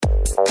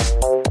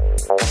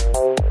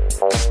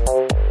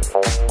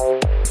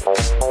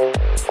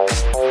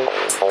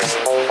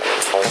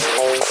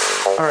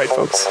All right,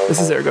 folks,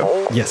 this is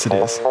Ergo. Yes, it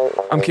is.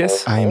 I'm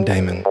Kiss. I am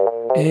Damon.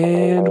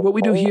 And what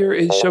we do here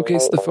is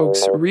showcase the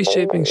folks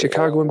reshaping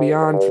Chicago and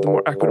beyond for the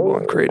more equitable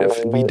and creative.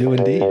 We do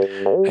indeed.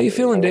 How you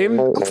feeling, Dame?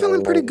 I'm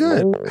feeling pretty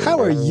good. How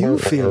are you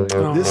feeling?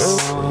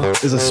 This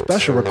is a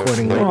special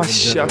recording, ladies and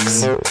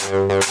shucks.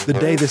 gentlemen. The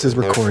day this is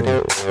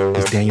recorded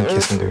is Daniel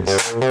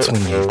Kissinger's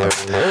 28th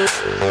birthday.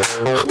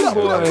 Oh,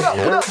 boy.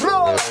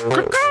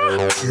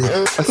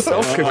 A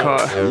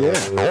self-cacaw.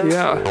 Yeah.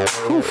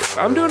 Yeah. Oof,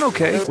 I'm doing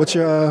okay. What's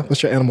your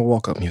animal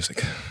walk-up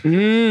music?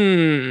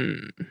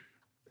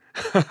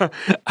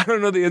 I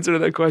don't know the answer to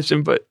that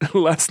question, but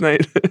last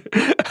night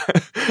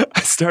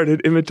I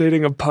started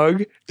imitating a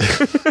pug.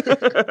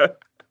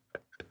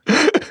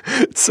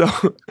 So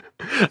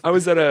I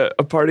was at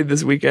a party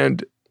this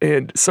weekend,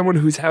 and someone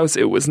whose house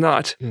it was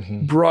not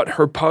brought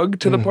her pug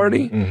to the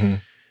party,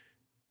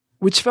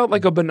 which felt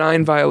like a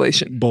benign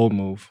violation. Bold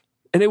move.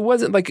 And it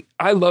wasn't like,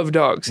 I love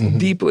dogs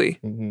deeply.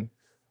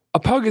 A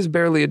pug is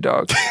barely a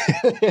dog.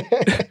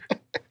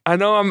 I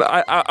know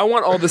I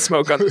want all the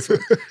smoke on this one.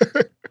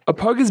 A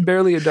pug is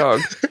barely a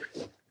dog.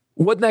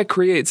 What that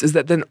creates is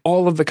that then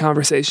all of the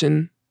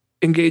conversation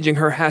engaging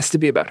her has to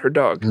be about her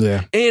dog.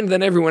 Yeah. And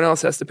then everyone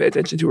else has to pay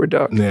attention to her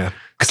dog. Yeah.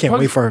 I can't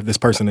wait for this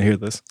person to hear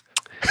this.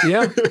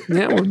 Yeah.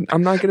 Well,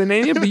 I'm not going to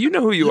name you, but you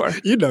know who you are.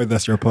 You know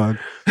that's your pug.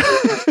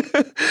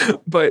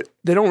 But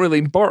they don't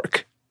really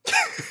bark.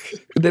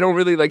 They don't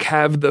really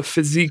have the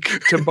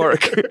physique to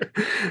bark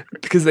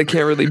because they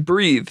can't really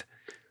breathe.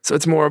 So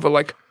it's more of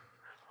a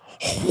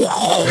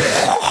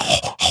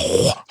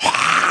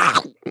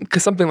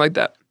something like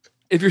that.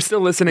 If you're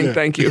still listening,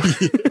 thank you.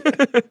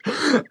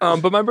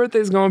 But my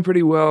birthday's going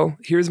pretty well.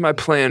 Here's my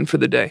plan for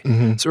the day.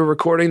 So we're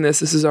recording this.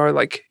 This is our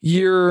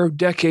year,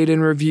 decade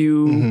in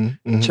review,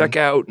 check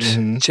out,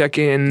 check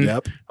in,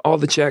 all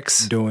the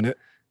checks. Doing it.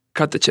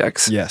 Cut the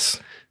checks.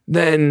 Yes.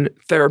 Then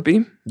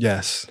therapy.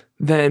 Yes.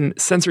 Then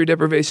sensory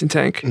deprivation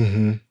tank.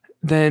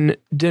 Then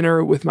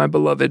dinner with my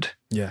beloved.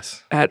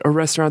 Yes. At a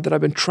restaurant that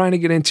I've been trying to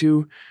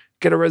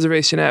get a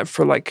reservation at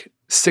for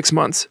 6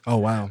 months. Oh,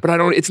 wow. But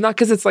it's not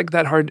because it's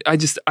that hard.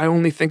 I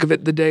only think of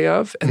it the day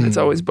of, and it's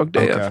always booked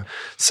day of.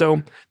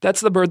 So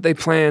that's the birthday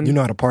plan. You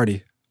know how to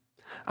party.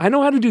 I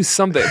know how to do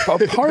something.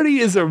 A party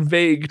is a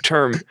vague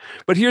term,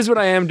 but here's what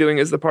I am doing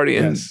as the party.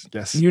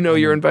 Yes.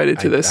 You're invited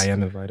to this. I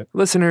am invited.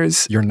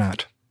 Listeners. You're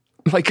not.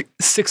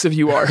 6 of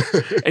you are,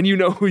 and you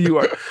know who you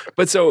are.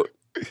 But so,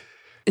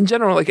 in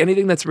general,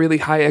 anything that's really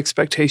high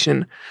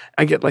expectation,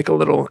 I get a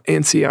little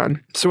antsy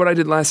on. So what I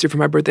did last year for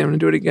my birthday, I'm going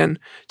to do it again.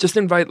 Just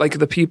invite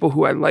the people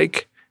who I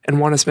like and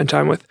want to spend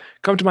time with.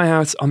 Come to my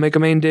house. I'll make a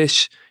main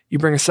dish. You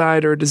bring a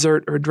side or a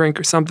dessert or a drink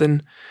or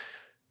something.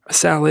 A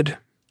salad,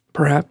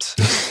 perhaps.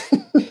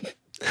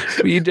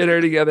 We eat dinner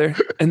together.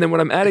 And then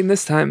what I'm adding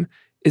this time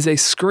is a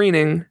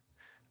screening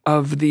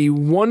of the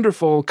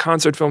wonderful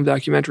concert film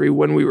documentary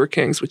When We Were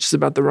Kings, which is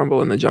about the Rumble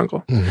in the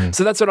Jungle.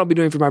 So that's what I'll be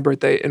doing for my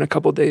birthday in a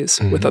couple days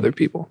with other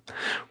people.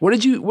 What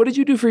did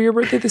you do for your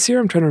birthday this year?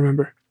 I'm trying to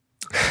remember.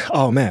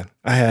 Oh man,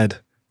 I had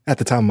at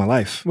the time of my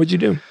life. What'd you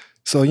do?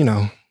 So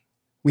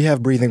we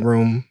have breathing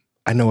room.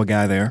 I know a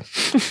guy there.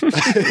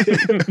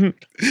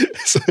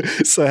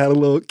 so I had a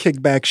little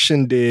kickback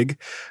shindig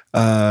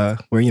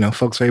where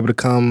folks were able to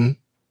come,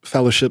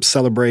 fellowship,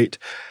 celebrate.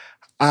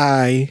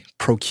 I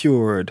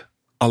procured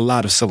a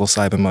lot of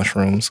psilocybin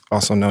mushrooms,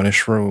 also known as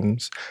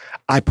shrooms.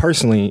 I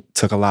personally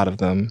took a lot of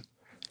them,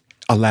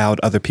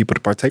 allowed other people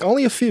to partake.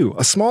 Only a few,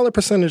 a smaller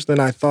percentage than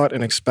I thought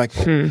and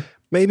expected.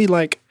 Maybe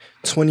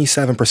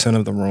 27%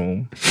 of the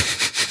room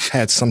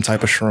had some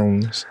type of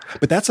shrooms.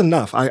 But that's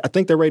enough. I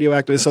think they're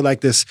radioactive. So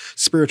this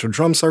spiritual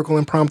drum circle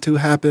impromptu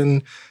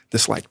happened,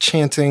 this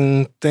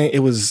chanting thing.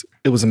 It was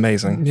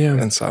amazing. Yeah.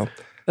 And so.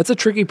 That's a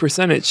tricky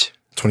percentage.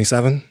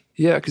 27?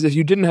 Yeah, because if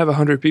you didn't have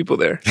 100 people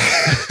there.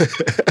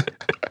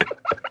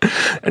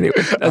 Anyway,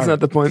 that's not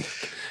the point.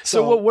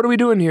 So what are we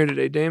doing here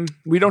today, Dame?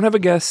 We don't have a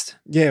guest.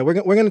 Yeah, we're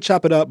going to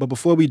chop it up. But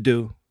before we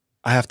do,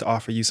 I have to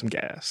offer you some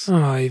gas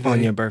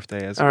on your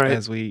birthday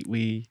as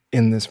we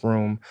in this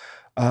room.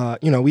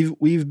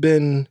 We've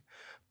been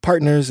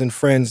partners and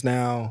friends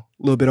now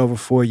a little bit over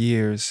 4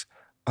 years.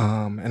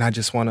 And I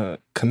just want to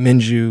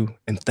commend you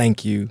and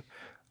thank you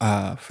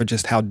for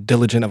just how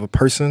diligent of a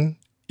person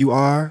you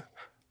are,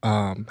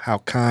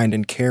 how kind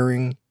and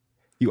caring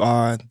you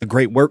are, the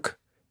great work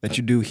that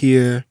you do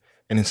here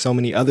and in so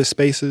many other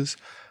spaces.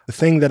 The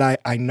thing that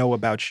I know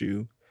about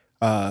you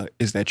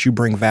is that you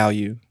bring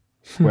value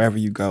wherever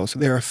you go. So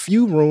there are a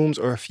few rooms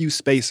or a few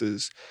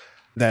spaces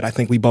that I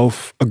think we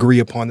both agree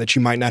upon that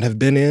you might not have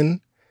been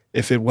in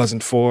if it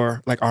wasn't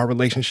for our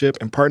relationship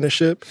and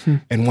partnership.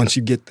 And once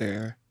you get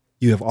there,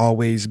 you have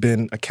always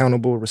been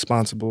accountable,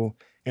 responsible,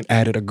 and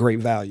added a great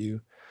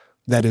value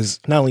that is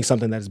not only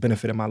something that has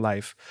benefited my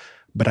life,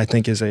 but I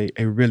think is a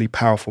really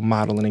powerful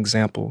model and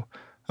example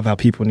of how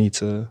people need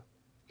to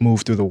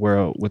move through the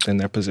world within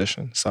their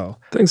position. So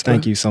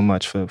thank you so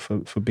much for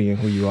being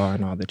who you are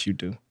and all that you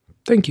do.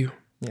 Thank you.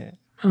 Yeah.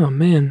 Oh,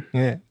 man.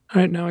 Yeah. All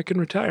right, now I can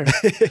retire.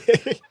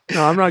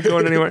 No, I'm not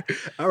going anywhere.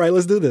 All right,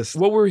 let's do this.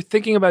 What we're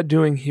thinking about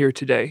doing here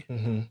today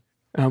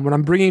what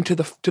I'm bringing to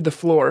the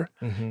floor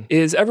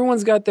is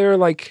everyone's got their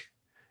like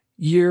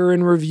year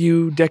in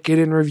review, decade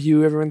in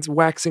review. Everyone's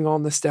waxing all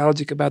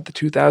nostalgic about the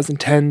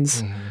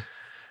 2010s,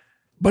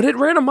 but it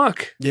ran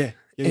amok. Yeah.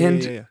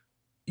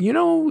 You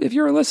know, if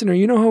you're a listener,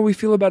 you know how we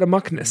feel about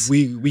amuckness.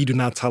 We do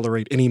not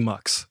tolerate any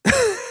mucks.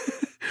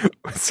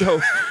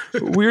 So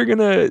we're going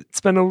to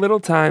spend a little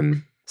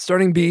time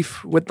starting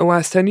beef with the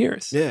last 10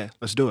 years. Yeah,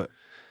 let's do it.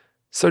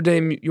 So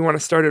Dame, you want to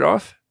start it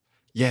off?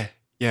 Yeah,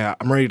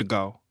 I'm ready to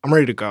go. I'm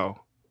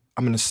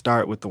going to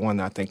start with the one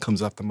that I think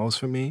comes up the most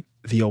for me,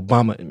 the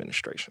Obama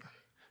administration.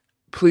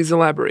 Please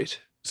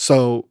elaborate.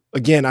 So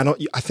again,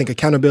 I think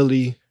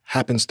accountability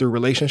happens through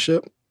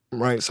relationship,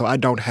 right? So I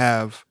don't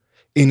have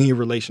any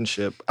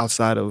relationship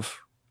outside of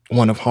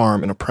one of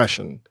harm and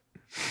oppression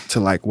to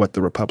like what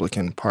the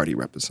Republican Party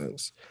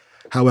represents.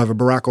 However,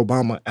 Barack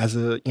Obama, as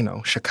a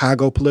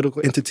Chicago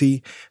political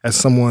entity, as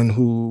someone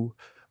who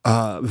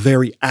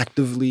very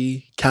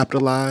actively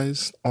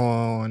capitalized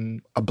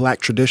on a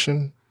Black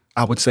tradition,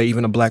 I would say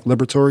even a Black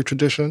liberatory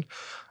tradition,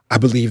 I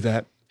believe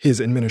that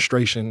his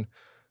administration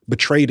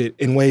betrayed it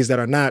in ways that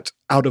are not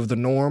out of the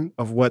norm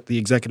of what the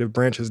executive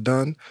branch has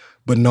done,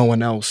 but no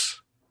one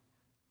else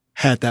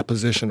had that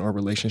position or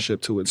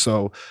relationship to it.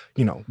 So,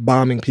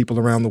 bombing people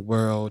around the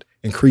world,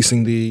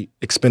 increasing the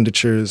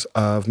expenditures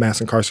of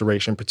mass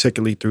incarceration,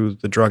 particularly through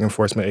the Drug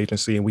Enforcement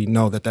Agency. And we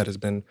know that has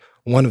been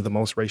one of the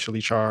most racially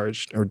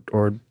charged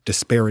or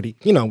disparity,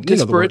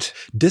 disparate.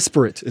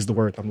 Disparate is the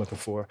word I'm looking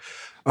for.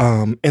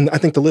 And I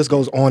think the list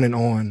goes on and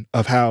on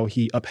of how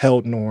he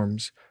upheld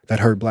norms that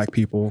hurt Black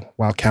people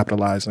while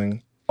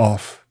capitalizing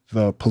off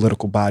the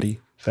political body.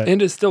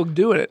 And is still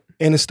doing it.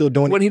 And is still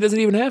doing it. When he doesn't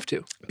even have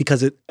to.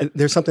 Because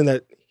there's something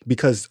that,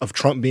 because of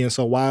Trump being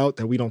so wild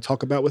that we don't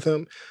talk about with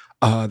him,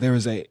 there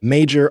is a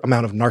major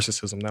amount of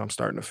narcissism that I'm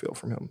starting to feel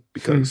from him.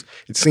 Because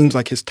it seems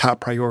like his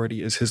top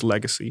priority is his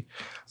legacy.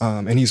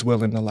 And he's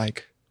willing to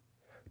like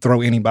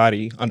throw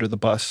anybody under the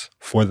bus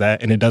for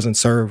that. And it doesn't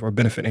serve or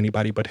benefit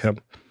anybody but him.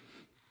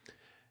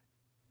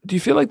 Do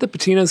you feel like the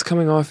patina is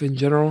coming off in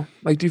general?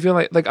 Like, do you feel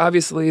like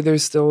obviously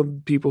there's still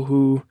people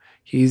who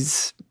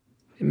he's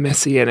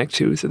messianic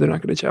too, so they're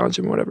not going to challenge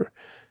him or whatever.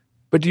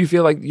 But do you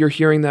feel like you're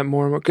hearing that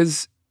more and more?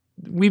 Because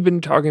we've been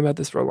talking about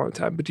this for a long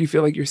time, but do you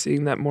feel like you're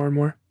seeing that more and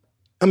more?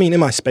 I mean, in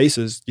my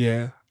spaces,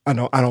 yeah. I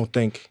don't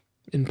think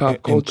in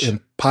pop culture,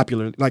 in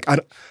popular, like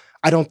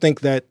I don't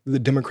think that the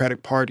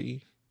Democratic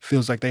Party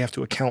feels like they have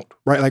to account,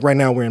 right? Like right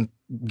now we're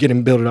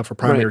getting built up for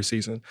primary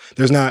season.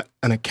 There's not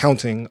an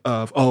accounting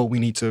of, we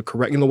need to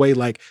correct in the way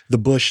like the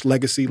Bush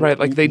legacy. Right,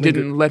 like they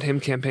didn't let him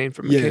campaign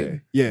for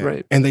McCain. Yeah.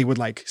 Right. And they would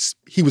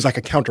he was like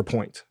a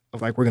counterpoint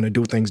of like, we're going to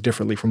do things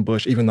differently from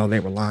Bush, even though they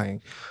were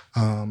lying.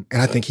 And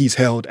I think he's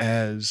held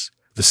as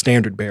the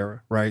standard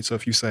bearer, right? So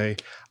if you say,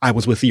 I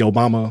was with the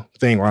Obama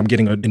thing, or I'm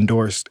getting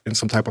endorsed in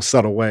some type of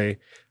subtle way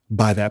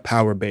by that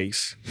power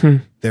base,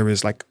 there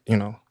is like,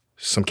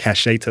 some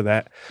cachet to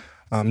that.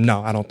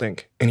 No, I don't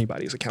think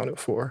anybody's accounted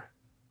for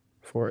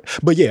it.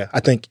 But yeah, I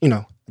think,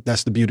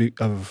 that's the beauty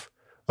of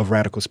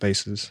radical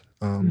spaces,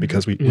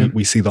 because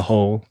we see the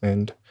whole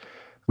and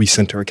we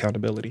center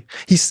accountability.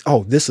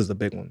 This is a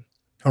big one.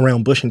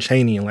 Around Bush and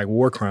Cheney and like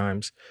war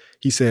crimes,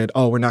 he said,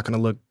 we're not going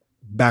to look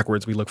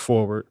backwards, we look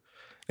forward.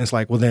 And it's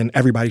like, well, then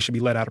everybody should be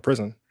let out of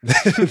prison.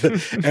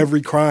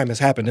 Every crime has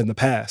happened in the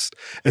past.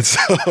 And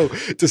so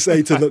to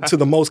say to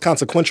the most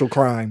consequential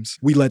crimes,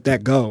 we let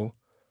that go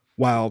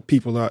while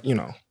people are,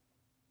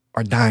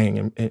 are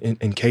dying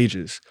in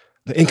cages.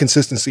 The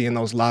inconsistency in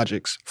those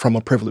logics from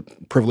a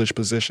privileged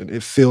position,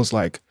 it feels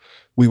like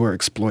we were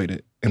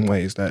exploited in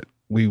ways that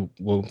we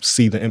will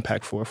see the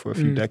impact for a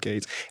few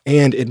decades.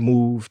 And it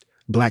moved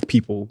Black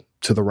people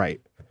to the right.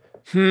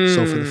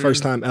 So for the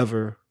first time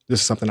ever, this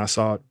is something I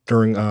saw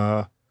during,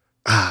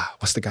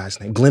 what's the guy's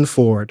name? Glenn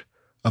Ford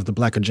of the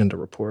Black Agenda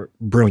Report.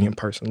 Brilliant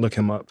person. Look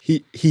him up.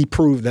 He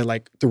proved that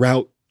like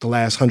throughout the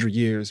last 100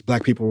 years,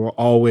 Black people were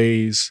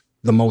always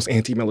the most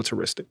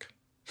anti-militaristic.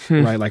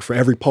 Right? Like for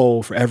every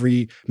poll, for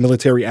every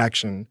military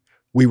action,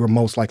 we were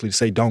most likely to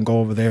say, don't go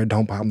over there,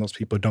 don't bomb those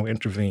people, don't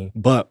intervene.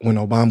 But when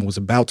Obama was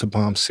about to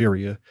bomb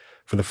Syria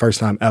for the first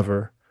time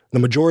ever, the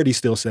majority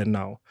still said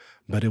no.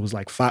 But it was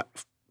like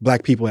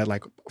Black people at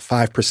like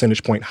 5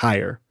 percentage point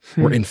higher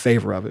were in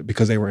favor of it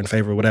because they were in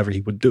favor of whatever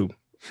he would do.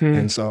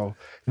 And so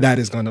that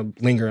is going to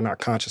linger in our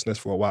consciousness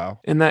for a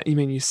while. And that,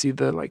 you see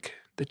the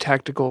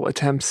tactical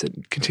attempts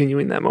at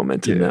continuing that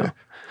momentum now.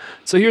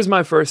 So here's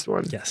my first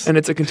one. Yes. And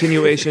it's a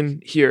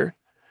continuation here.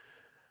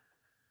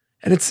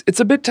 And it's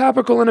a bit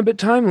topical and a bit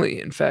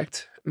timely, in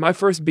fact. My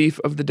first beef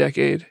of the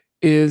decade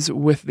is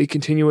with the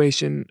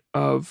continuation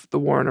of the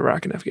war in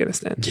Iraq and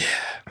Afghanistan. Yeah.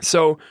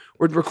 So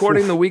we're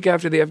recording the week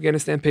after the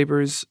Afghanistan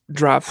papers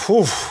drop,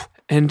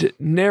 and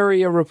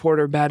nary a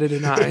reporter batted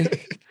an eye.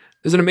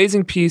 There's an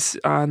amazing piece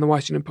on the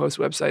Washington Post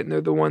website, and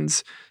they're the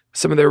ones,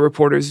 some of their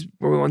reporters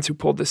were the ones who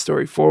pulled this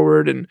story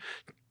forward and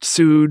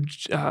sued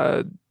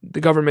the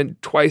government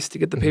twice to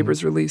get the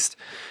papers released.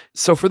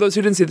 So for those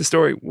who didn't see the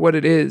story, what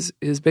it is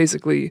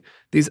basically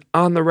these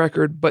on the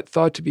record but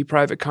thought to be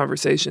private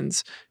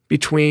conversations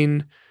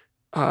between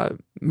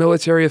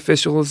military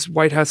officials,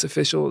 White House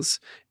officials,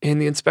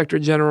 and the Inspector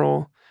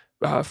General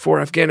for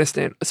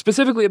Afghanistan,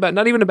 specifically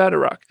not even about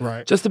Iraq,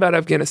 right, just about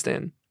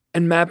Afghanistan,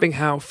 and mapping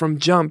how from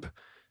jump,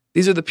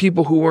 these are the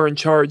people who were in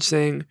charge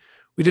saying,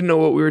 we didn't know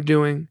what we were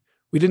doing,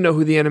 we didn't know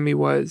who the enemy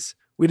was,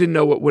 we didn't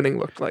know what winning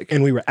looked like.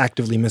 And we were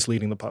actively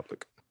misleading the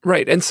public.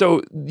 Right. And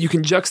so you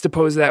can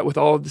juxtapose that with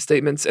all of the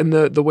statements and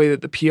the way that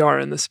the PR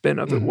and the spin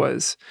of it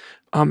was.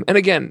 And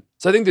again,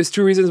 so I think there's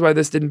 3 reasons why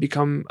this didn't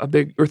become a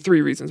big, or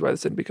 3 reasons why this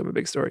didn't become a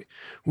big story.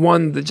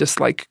 One, the just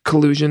like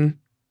collusion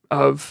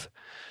of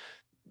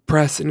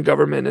press and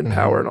government and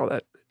power and all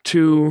that.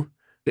 2,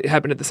 it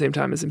happened at the same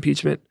time as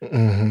impeachment,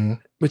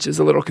 which is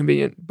a little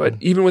convenient. But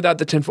even without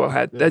the tinfoil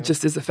hat, that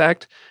just is a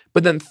fact.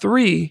 But then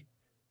 3,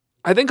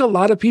 I think a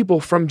lot of people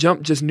from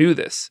jump just knew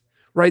this.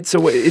 Right,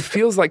 so it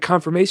feels like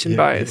confirmation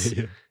bias.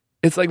 Yeah.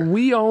 It's like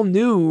we all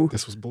knew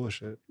this was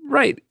bullshit.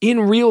 Right,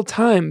 in real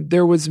time, they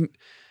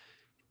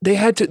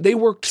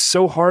worked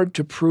so hard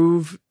to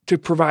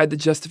provide the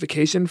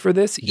justification for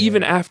this,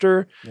 even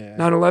after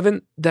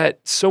 9/11, that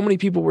so many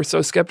people were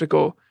so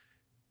skeptical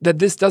that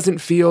this doesn't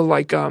feel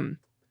like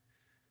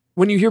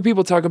when you hear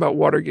people talk about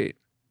Watergate,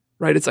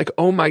 right? It's like,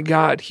 oh my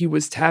God, he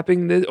was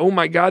tapping this. Oh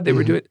my God, they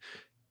were doing.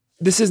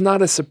 This is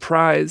not a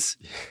surprise.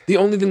 The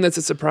only thing that's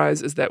a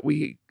surprise is that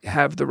we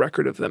have the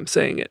record of them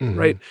saying it,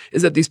 right?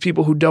 Is that these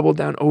people who doubled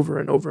down over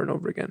and over and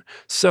over again.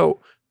 So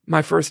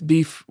my first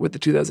beef with the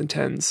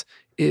 2010s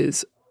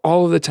is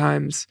all of the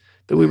times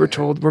that we were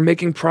told we're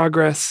making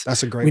progress.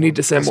 That's a great We need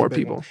to send more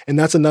people. One. And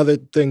that's another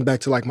thing back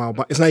to like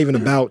it's not even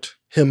about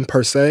him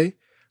per se,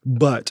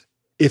 but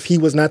if he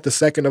was not the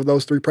second of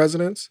those 3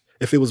 presidents,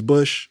 if it was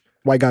Bush,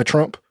 white guy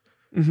Trump,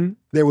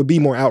 there would be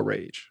more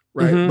outrage.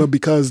 Right. But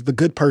because the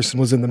good person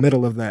was in the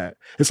middle of that,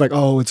 it's like,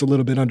 oh, it's a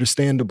little bit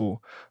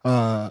understandable.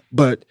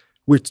 But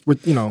we're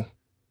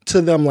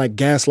to them, like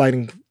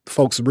gaslighting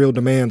folks' real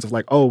demands of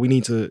like, oh, we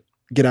need to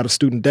get out of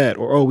student debt,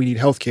 or oh, we need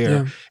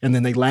healthcare. Yeah. And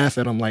then they laugh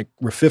at them like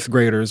we're 5th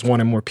graders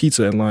wanting more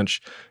pizza at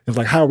lunch. It's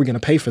like, how are we going to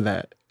pay for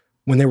that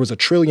when there was $1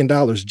 trillion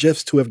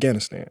just to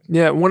Afghanistan?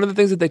 Yeah. One of the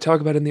things that they talk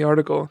about in the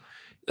article,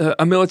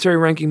 a military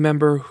ranking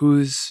member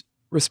whose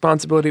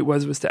responsibility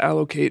was to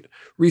allocate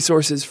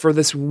resources for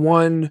this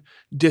one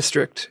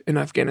district in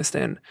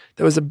Afghanistan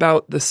that was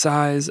about the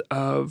size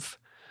of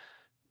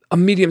a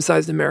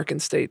medium-sized American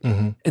state.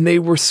 And they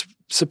were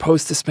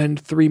supposed to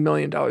spend $3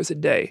 million a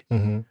day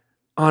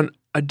on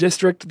a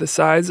district the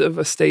size of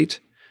a state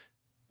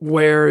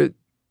where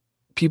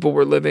people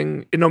were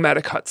living in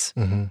nomadic huts.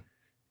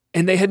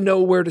 And they had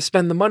nowhere to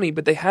spend the money,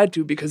 but they had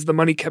to because the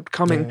money kept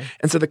coming.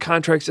 And so the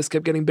contracts just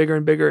kept getting bigger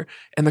and bigger,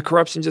 and the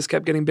corruption just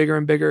kept getting bigger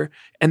and bigger.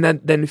 And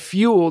that then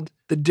fueled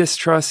the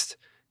distrust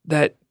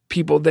that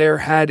people there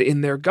had in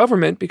their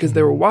government because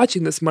they were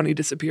watching this money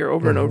disappear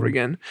over and over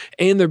again,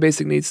 and their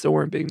basic needs still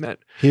weren't being met.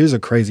 Here's a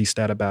crazy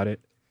stat about it.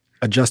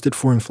 Adjusted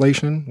for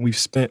inflation, we've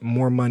spent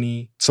more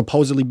money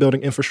supposedly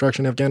building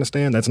infrastructure in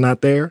Afghanistan that's not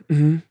there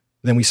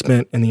than we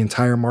spent in the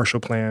entire Marshall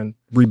Plan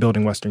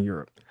rebuilding Western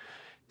Europe.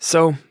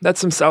 So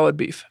that's some solid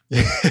beef.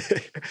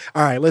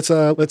 All right, let's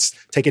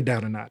take it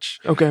down a notch.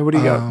 Okay, what do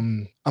you got?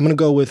 I'm going to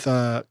go with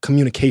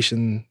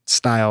communication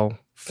style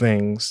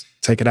things.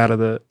 Take it out of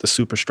the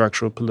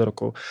superstructural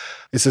political.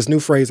 It's this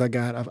new phrase I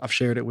got. I've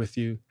shared it with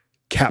you.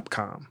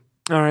 Capcom.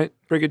 All right,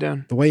 break it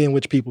down. The way in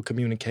which people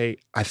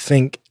communicate, I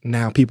think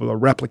now people are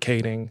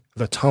replicating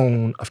the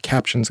tone of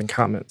captions and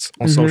comments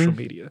on social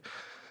media.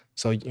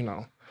 So,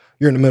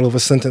 you're in the middle of a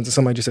sentence and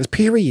somebody just says,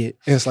 period.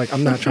 And it's like,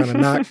 I'm not trying to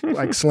knock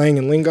like slang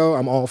and lingo.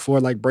 I'm all for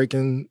like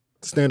breaking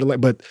standard,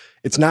 but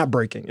it's not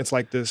breaking. It's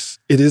like this,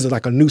 it is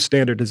like a new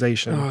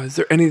standardization. Oh, is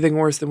there anything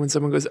worse than when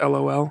someone goes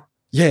LOL?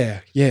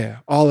 Yeah,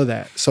 all of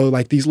that. So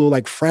like these little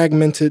like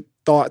fragmented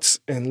thoughts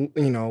and,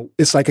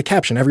 it's like a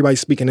caption. Everybody's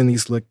speaking in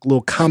these like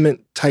little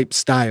comment type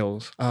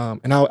styles.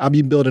 And I'll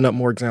be building up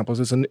more examples.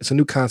 It's a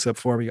new concept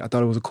for me. I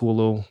thought it was a cool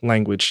little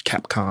language,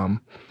 Capcom.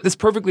 This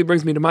perfectly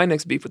brings me to my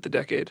next beef with the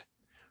decade,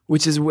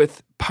 which is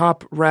with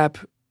pop rap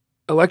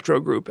electro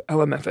group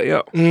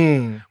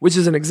LMFAO, which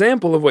is an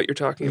example of what you're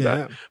talking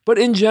about. But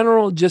in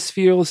general, just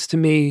feels to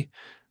me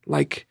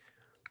like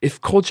if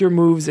culture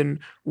moves in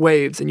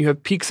waves and you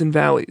have peaks and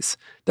valleys,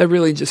 that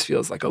really just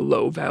feels like a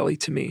low valley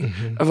to me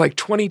of like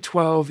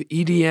 2012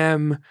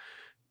 EDM,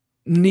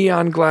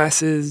 neon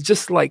glasses,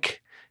 just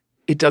like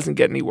it doesn't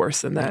get any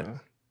worse than that.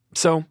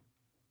 So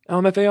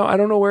LMFAO, I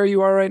don't know where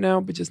you are right now,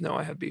 but just know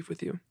I have beef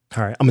with you.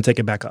 All right, I'm going to take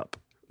it back up.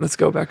 Let's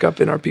go back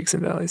up in our peaks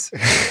and valleys.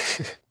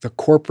 The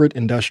corporate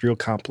industrial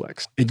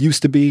complex. It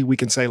used to be, we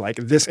can say like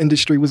this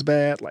industry was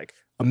bad, like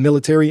a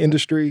military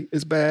industry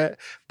is bad,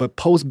 but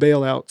post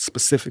bailout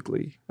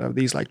specifically of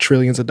these like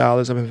trillions of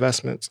dollars of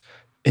investments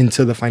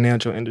into the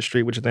financial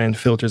industry, which then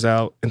filters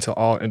out into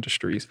all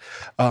industries.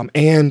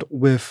 And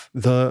with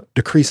the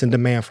decrease in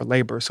demand for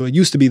labor. So it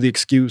used to be the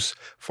excuse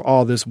for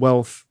all this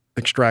wealth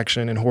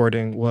extraction and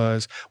hoarding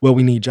was, well,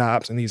 we need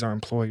jobs and these are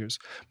employers.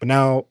 But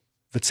now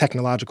the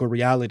technological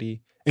reality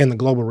and the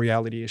global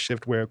reality is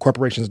shift where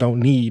corporations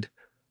don't need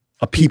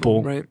a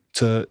people right.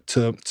 to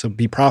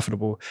be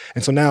profitable.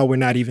 And so now we're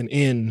not even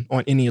in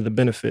on any of the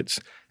benefits.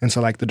 And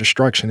so like the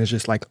destruction is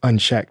just like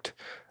unchecked.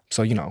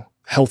 So, you know,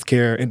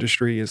 healthcare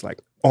industry is like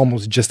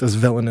almost just as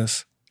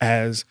villainous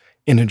as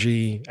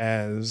energy,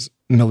 as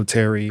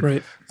military,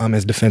 right.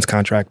 As defense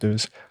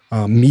contractors.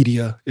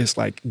 Media is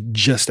like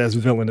just as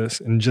villainous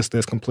and just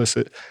as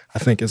complicit, I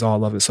think, as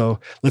all of it. So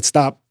let's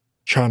stop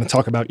trying to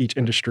talk about each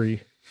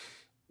industry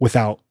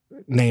without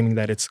naming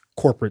that it's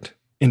corporate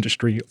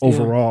industry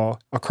overall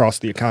across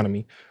the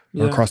economy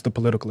or across the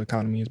political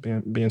economy is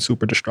being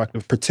super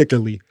destructive,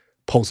 particularly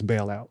post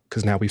bailout,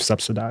 because now we've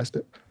subsidized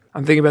it.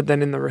 I'm thinking about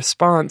then in the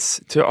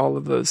response to all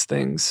of those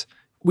things,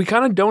 we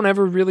kind of don't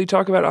ever really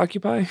talk about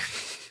Occupy.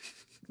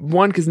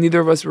 One, because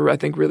neither of us were, I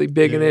think, really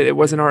big in it. It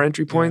wasn't our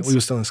entry points. We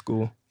were still in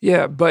school.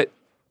 Yeah, but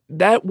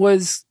that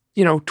was,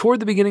 you know,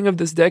 toward the beginning of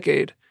this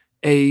decade,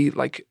 a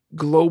like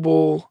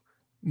global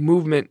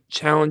movement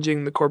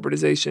challenging the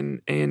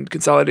corporatization and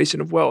consolidation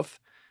of wealth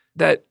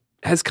that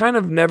has kind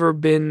of never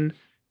been,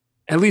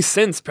 at least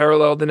since,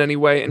 paralleled in any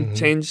way and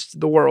changed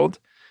the world.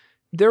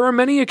 There are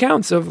many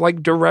accounts of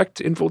like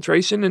direct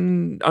infiltration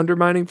and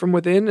undermining from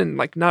within and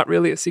like not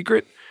really a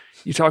secret.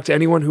 You talk to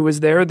anyone who was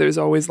there, there's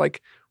always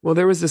like, well,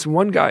 there was this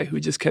one guy who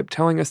just kept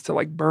telling us to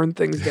like burn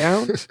things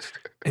down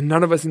and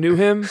none of us knew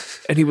him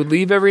and he would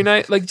leave every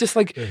night. Like just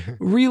like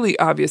really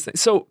obvious things.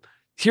 So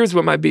here's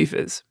what my beef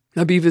is.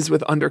 My beef is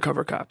with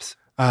undercover cops.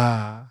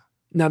 Now,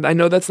 I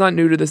know that's not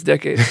new to this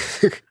decade,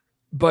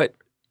 but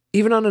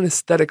even on an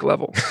aesthetic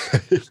level,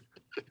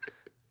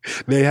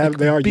 they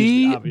are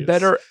be obvious.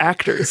 Better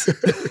actors.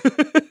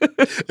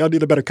 Y'all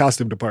need a better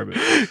costume department.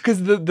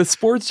 Because the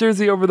sports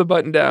jersey over the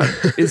button down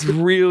is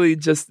really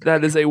just,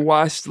 that is a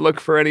washed look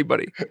for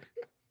anybody.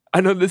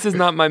 I know this is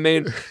not my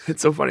main.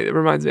 It's so funny. It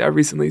reminds me, I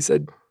recently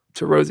said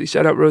to Rosie,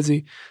 shout out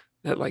Rosie,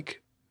 that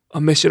like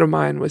a mission of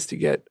mine was to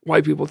get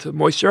white people to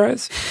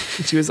moisturize.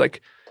 And she was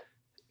like,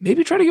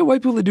 maybe try to get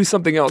white people to do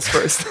something else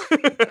first.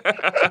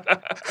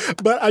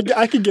 But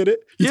I can get it.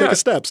 You take a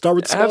step. Start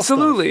with small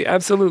Absolutely. stuff.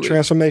 Absolutely.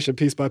 Transformation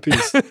piece by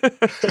piece. Do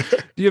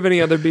you have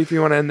any other beef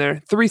you want to end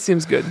there? 3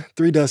 seems good.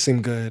 3 does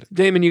seem good.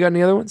 Damon, you got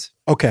any other ones?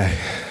 Okay.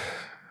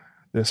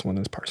 This one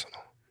is personal.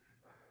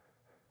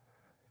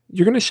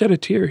 You're going to shed a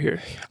tear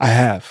here. I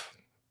have.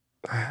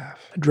 A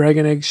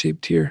dragon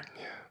egg-shaped tear.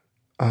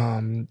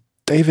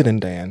 David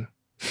and Dan.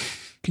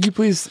 Could you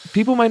please,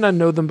 people might not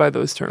know them by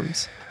those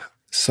terms.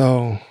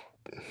 So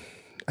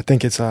I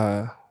think it's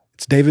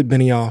David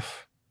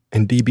Benioff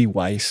and D.B.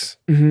 Weiss,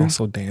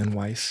 also Dan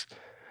Weiss.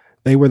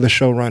 They were the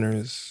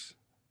showrunners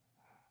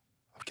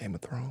of Game of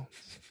Thrones.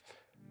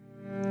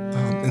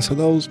 And so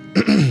those,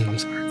 I'm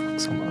sorry,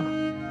 folks,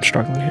 I'm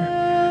struggling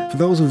here. For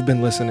those who've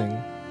been listening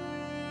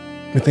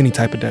with any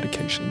type of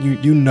dedication,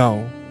 you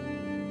know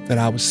that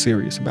I was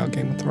serious about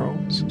Game of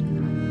Thrones.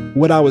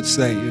 What I would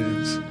say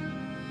is,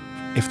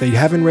 if they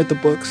haven't read the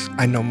books,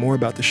 I know more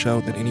about the show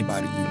than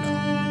anybody you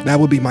know. That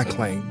would be my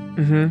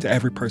claim to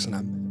every person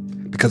I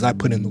met, because I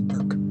put in the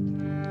work.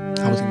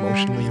 I was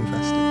emotionally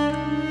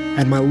invested.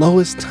 At my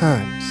lowest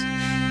times,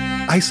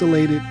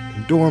 isolated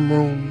in dorm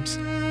rooms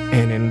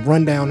and in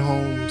rundown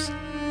homes,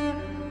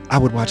 I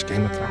would watch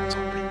Game of Thrones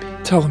on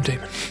repeat. Tell him,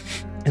 Damon.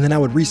 And then I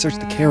would research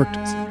the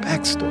characters and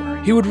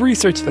backstory. He would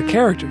research the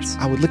characters.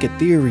 I would look at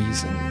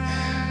theories.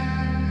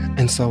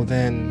 And so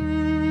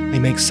then they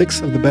make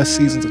 6 of the best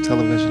seasons of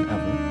television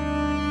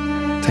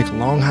ever. Take a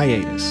long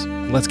hiatus.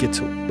 And let's get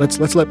to it.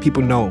 Let's let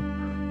people know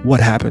what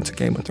happened to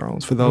Game of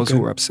Thrones for those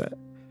who are upset.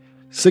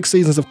 6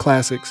 seasons of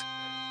classics.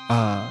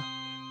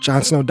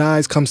 Jon Snow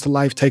dies, comes to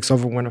life, takes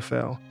over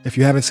Winterfell. If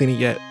you haven't seen it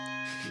yet,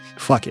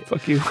 fuck it.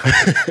 Fuck you.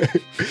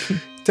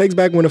 Takes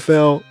back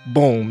Winterfell.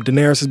 Boom.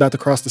 Daenerys is about to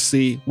cross the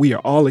sea. We are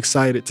all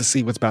excited to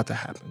see what's about to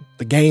happen.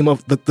 The game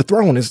of the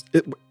throne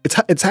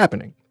it's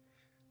happening.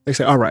 They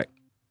say, all right,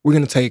 we're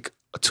going to take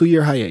a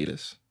 2-year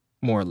hiatus,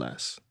 more or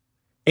less.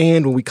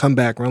 And when we come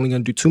back, we're only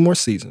going to do 2 more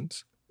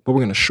seasons. But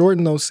we're going to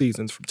shorten those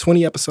seasons from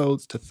 20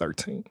 episodes to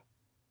 13.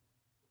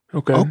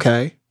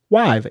 Okay.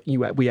 Why,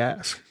 we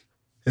ask?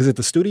 Is it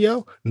the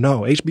studio?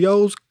 No.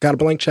 HBO's got a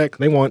blank check.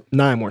 They want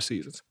 9 more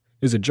seasons.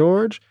 Is it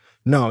George?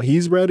 No.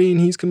 He's ready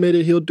and he's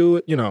committed. He'll do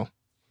it. You know,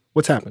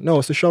 what's happened? No,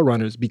 it's the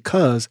showrunners,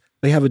 because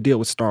they have a deal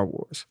with Star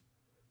Wars.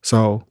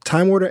 So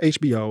Time Warner,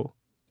 HBO, $1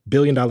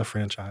 billion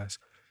franchise.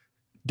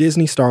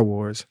 Disney, Star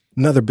Wars,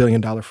 another $1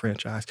 billion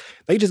franchise.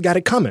 They just got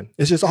it coming.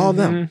 It's just all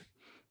them.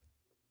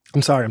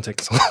 I'm sorry I'm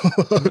taking so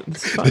long.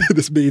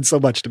 This means so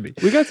much to me.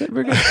 We got it.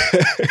 We're good.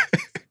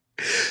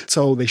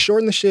 So they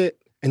shorten the shit,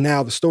 and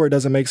now the story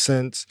doesn't make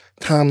sense.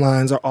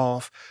 Timelines are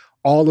off.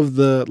 All of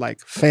the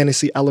like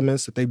fantasy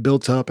elements that they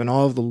built up and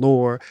all of the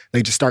lore,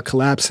 they just start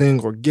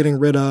collapsing or getting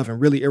rid of in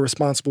really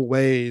irresponsible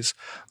ways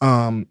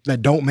that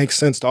don't make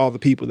sense to all the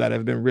people that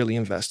have been really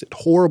invested.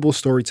 Horrible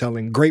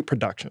storytelling, great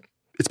production.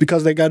 It's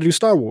because they got to do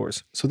Star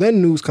Wars. So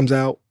then news comes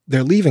out,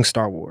 they're leaving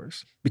Star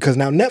Wars because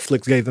now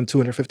Netflix gave them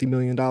 $250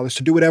 million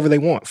to do whatever they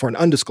want for an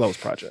undisclosed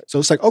project. So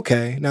it's like,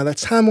 okay, now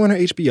that's Time Warner,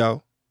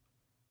 HBO,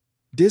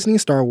 Disney,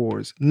 Star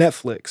Wars,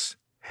 Netflix,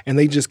 and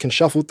they just can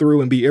shuffle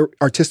through and be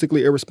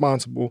artistically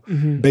irresponsible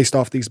based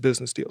off these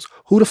business deals.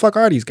 Who the fuck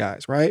are these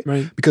guys, right?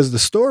 Because the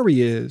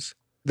story is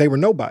they were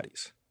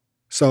nobodies.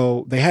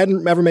 So they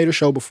hadn't ever made a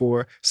show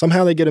before.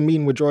 Somehow they get a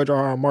meeting with George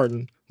R.R.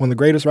 Martin, one of the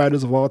greatest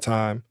writers of all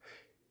time.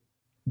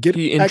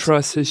 He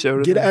entrusts his show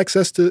to get them.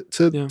 Access to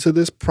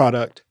this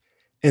product,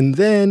 and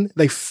then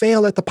they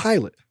fail at the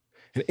pilot.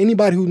 And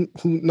anybody who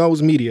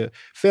knows media,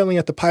 failing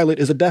at the pilot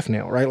is a death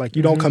knell, right? Like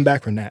you don't come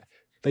back from that.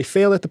 They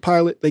fail at the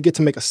pilot, they get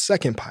to make a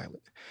second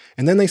pilot.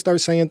 And then they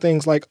start saying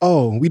things like,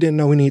 oh, we didn't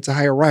know we need to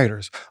hire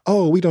writers.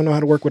 Oh, we don't know how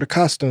to work with a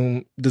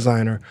costume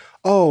designer.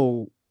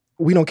 Oh,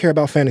 we don't care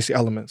about fantasy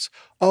elements.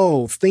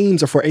 Oh,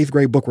 themes are for 8th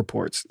grade book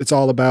reports. It's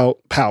all about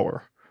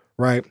power,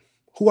 right?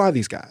 Who are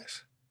these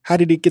guys? How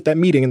did he get that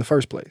meeting in the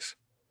first place?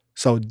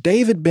 So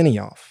David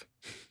Benioff,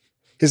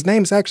 his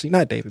name is actually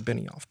not David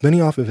Benioff.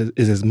 Benioff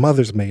is his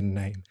mother's maiden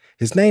name.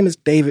 His name is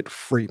David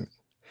Freeman.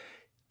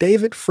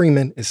 David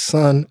Freeman is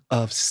son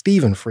of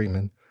Stephen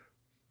Freeman,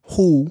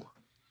 who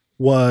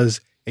was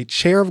a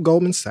chair of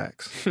Goldman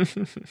Sachs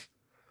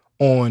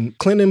on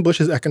Clinton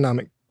Bush's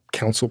Economic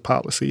Council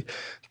Policy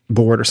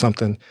Board or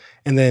something.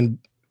 And then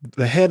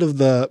the head of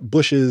the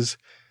Bush's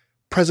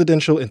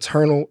Presidential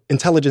Internal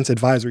Intelligence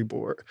Advisory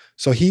Board.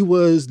 So he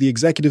was the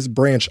executive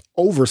branch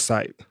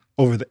oversight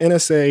over the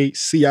NSA,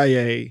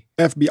 CIA,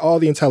 FBI, all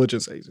the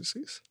intelligence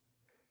agencies.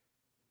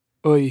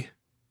 Oy.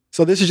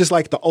 So this is just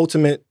like the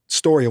ultimate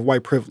story of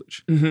white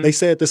privilege. They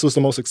said this was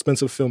the most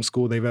expensive film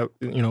school they've ever,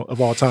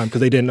 of all time because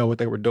they didn't know what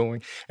they were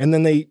doing. And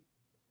then they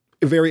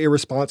very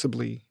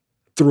irresponsibly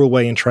threw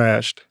away and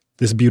trashed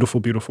this beautiful,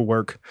 beautiful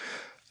work.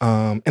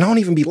 And I don't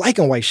even be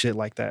liking white shit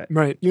like that.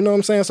 Right. You know what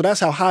I'm saying? So that's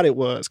how hot it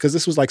was, because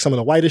this was like some of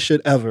the whitest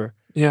shit ever.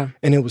 Yeah.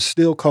 And it was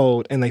still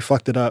cold, and they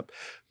fucked it up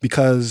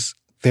because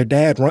their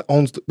dad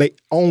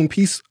own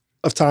piece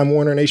of Time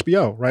Warner and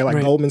HBO, right? Like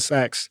Goldman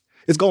Sachs.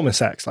 It's Goldman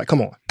Sachs. Like,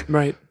 come on.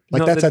 Right.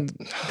 Like no,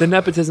 the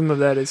nepotism of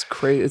that is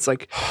crazy. It's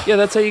like, yeah,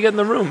 that's how you get in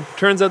the room.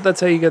 Turns out that's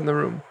how you get in the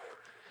room.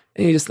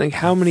 And you just think,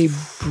 how many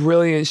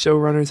brilliant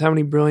showrunners, how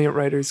many brilliant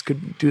writers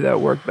could do that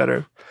work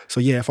better?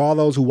 So yeah, for all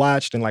those who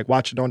watched and like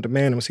watch it on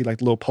demand and we'll see like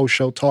the little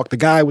post-show talk, the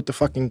guy with the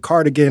fucking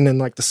cardigan and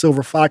like the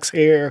silver fox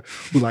hair,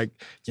 who like,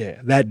 yeah,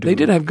 that dude. They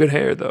did have good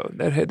hair though.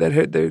 That hair,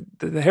 the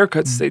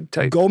haircuts stayed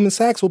tight. Goldman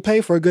Sachs will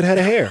pay for a good head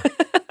of hair.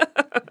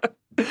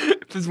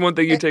 This is one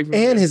thing you take from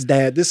and his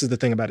dad, this is the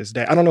thing about his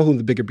dad. I don't know who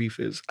the bigger beef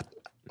is.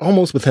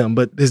 Almost with him,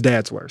 but his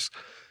dad's worse.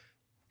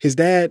 His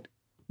dad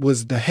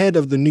was the head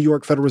of the New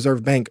York Federal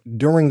Reserve Bank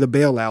during the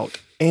bailout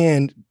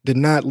and did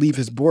not leave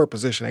his board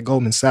position at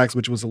Goldman Sachs,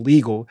 which was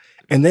illegal,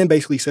 and then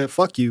basically said,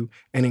 fuck you,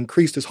 and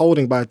increased his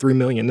holding by $3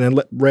 million, and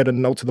then read a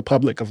note to the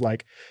public of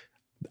like,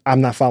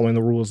 I'm not following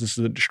the rules. This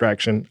is a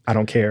distraction. I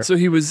don't care. So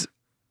he was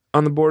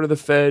on the board of the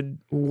Fed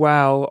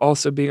while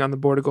also being on the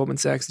board of Goldman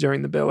Sachs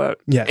during the bailout.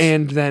 Yes.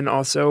 And then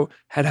also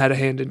had a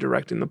hand in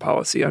directing the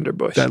policy under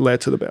Bush. That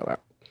led to the bailout.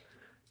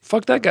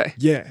 Fuck that guy.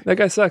 Yeah. That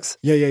guy sucks.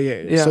 Yeah.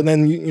 So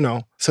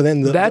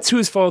then, that's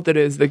whose fault it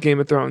is that Game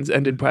of Thrones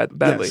ended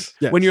badly.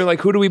 Yes. When you're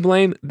like, who do we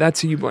blame? That's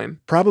who you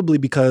blame. Probably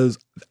because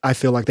I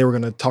feel like they were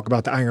going to talk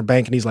about the Iron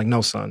Bank and he's like,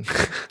 no, son,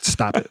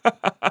 stop it.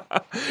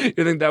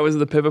 You think that was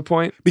the pivot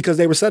point? Because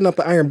they were setting up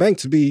the Iron Bank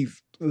to be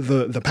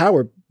the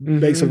power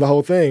base of the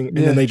whole thing, and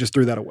then they just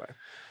threw that away.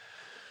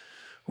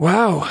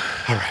 Wow.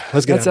 All right,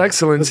 that's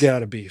excellent. Let's get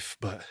out of beef,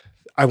 but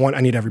I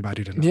need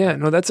everybody to know. Yeah,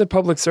 no, that's a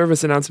public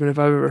service announcement if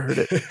I've ever heard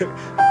it.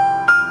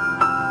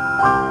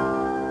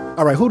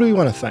 All right, who do you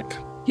want to thank?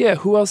 Yeah,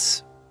 who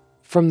else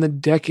from the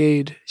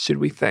decade should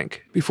we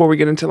thank before we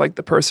get into like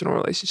the personal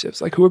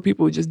relationships? Like, who are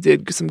people who just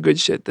did some good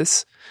shit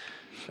these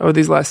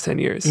last 10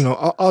 years? You know,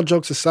 all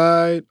jokes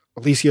aside,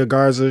 Alicia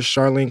Garza,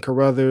 Charlene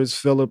Carruthers,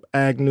 Philip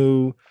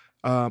Agnew,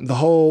 the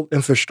whole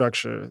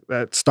infrastructure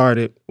that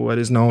started what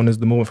is known as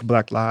the Movement for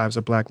Black Lives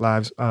or Black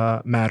Lives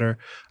Matter.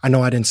 I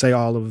know I didn't say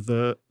all of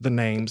the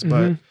names,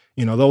 but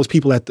you know, those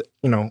people at the,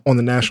 on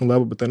the national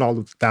level, but then all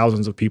the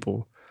thousands of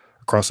people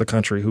across the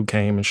country who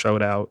came and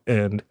showed out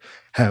and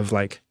have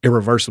like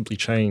irreversibly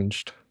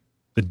changed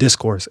the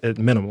discourse at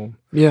minimum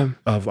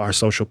of our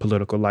social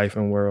political life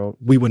and world.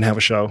 We wouldn't have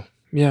a show.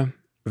 Yeah.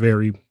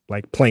 Very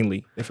like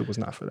plainly if it was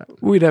not for that.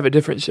 We'd have a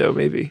different show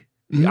maybe.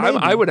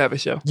 I would have a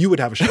show. You would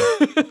have a show.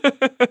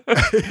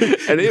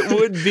 And it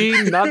would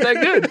be not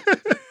that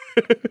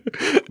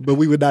good. But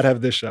we would not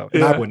have this show.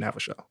 And I wouldn't have a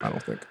show, I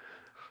don't think.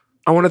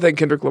 I want to thank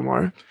Kendrick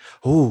Lamar.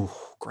 Ooh,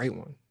 great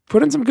one.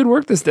 Put in some good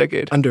work this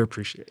decade.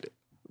 Underappreciated.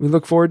 We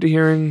look forward to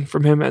hearing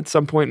from him at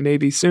some point,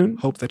 maybe soon.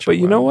 Hope that But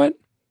you know what?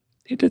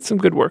 He did some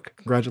good work.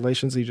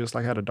 Congratulations. He just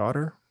had a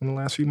daughter in the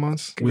last few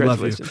months.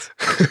 Congratulations.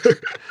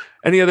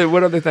 We love you.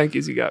 What other thank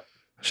yous you got?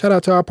 Shout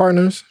out to our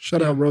partners.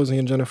 Shout out Rosie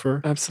and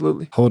Jennifer.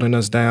 Absolutely. Holding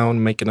us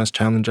down, making us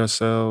challenge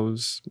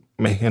ourselves,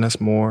 making us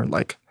more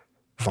like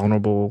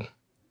vulnerable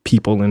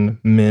people and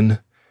men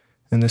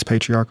in this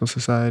patriarchal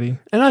society.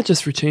 And not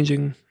just for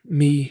changing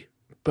me,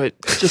 but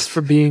just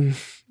for being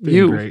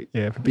being great.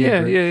 Yeah, for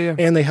being great. Yeah.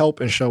 And they help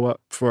and show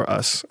up for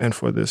us and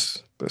for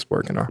this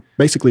work and are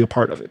basically a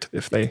part of it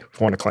if they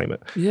want to claim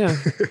it. Yeah.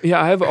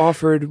 I have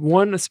offered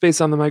 1, a space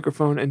on the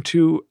microphone, and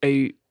 2,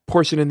 a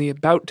portion in the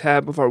About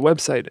tab of our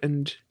website,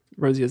 and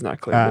Rosie has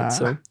not claimed it.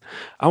 So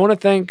I want to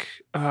thank,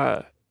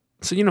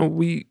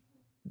 we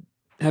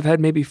have had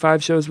maybe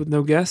 5 shows with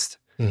no guest.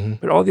 Mm-hmm.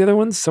 But all the other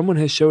ones, someone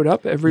has showed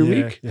up every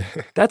week. Yeah.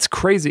 That's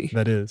crazy.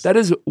 That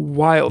is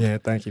wild. Yeah,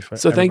 thank you.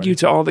 Thank you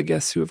to all the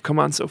guests who have come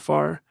on so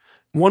far.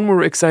 One,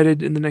 we're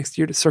excited in the next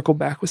year to circle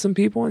back with some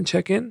people and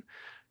check in.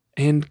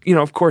 And,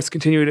 of course,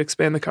 continue to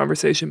expand the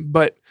conversation.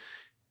 But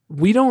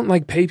we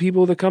don't pay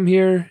people to come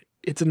here.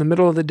 It's in the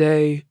middle of the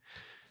day.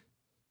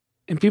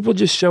 And people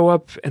just show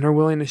up and are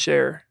willing to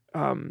share.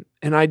 And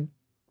I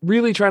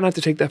really try not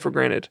to take that for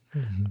granted.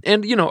 Mm-hmm.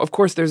 And, of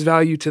course, there's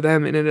value to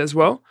them in it as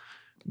well.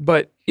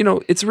 But,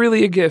 it's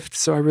really a gift.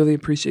 So I really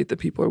appreciate that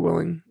people are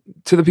willing,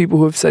 to the people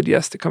who have said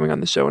yes to coming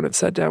on the show and have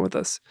sat down with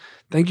us.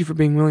 Thank you for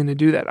being willing to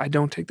do that. I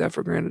don't take that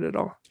for granted at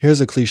all.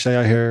 Here's a cliche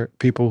I hear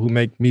people who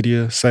make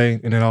media say,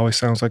 and it always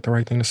sounds like the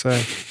right thing to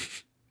say.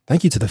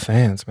 Thank you to the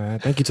fans, man.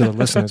 Thank you to the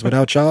listeners.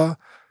 Without y'all,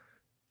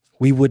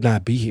 we would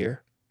not be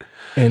here.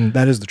 And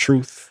that is the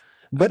truth.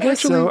 But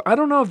actually, I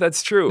don't know if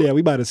that's true. Yeah,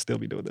 we might still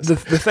be doing this. The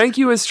thank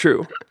you is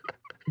true.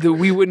 That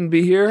we wouldn't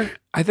be here,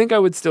 I think I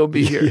would still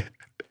be here. Yeah.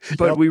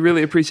 But we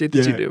really appreciate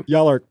that you do.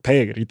 Y'all aren't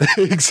paying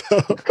anything,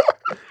 so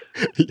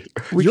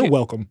you're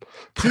welcome.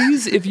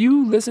 Please, if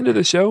you listen to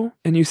the show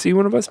and you see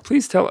one of us,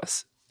 please tell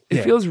us.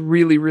 It feels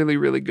really, really,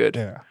 really good.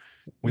 Yeah,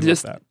 we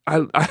love that.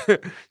 I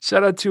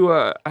shout out to,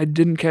 I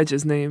didn't catch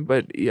his name,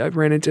 but I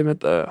ran into him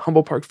at the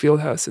Humboldt Park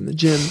Fieldhouse in the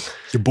gym.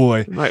 Your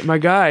boy. My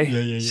guy.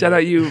 Yeah. Shout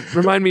out you.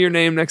 Remind me your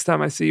name next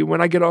time I see you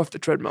when I get off the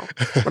treadmill.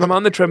 When I'm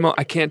on the treadmill,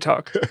 I can't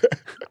talk.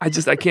 I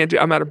can't do.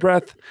 I'm out of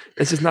breath.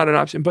 It's just not an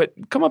option. But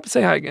come up and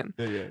say hi again.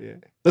 Yeah.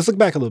 Let's look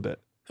back a little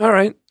bit. All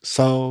right.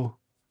 So,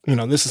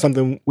 this is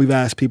something we've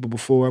asked people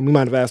before, and we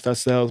might have asked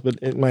ourselves, but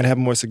it might have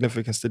more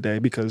significance today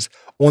because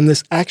on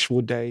this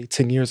actual day,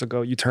 10 years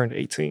ago, you turned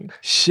 18.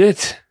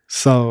 Shit.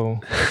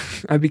 So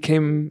I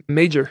became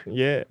major.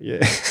 Yeah.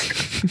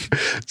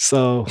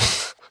 So,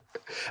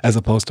 as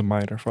opposed to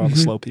minor for all the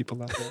slow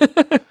people out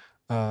there.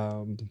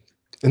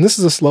 And this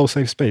is a slow,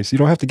 safe space. You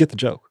don't have to get the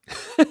joke.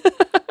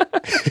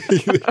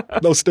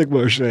 No stigma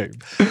or shame.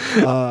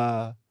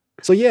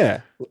 So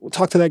yeah, we'll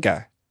talk to that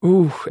guy.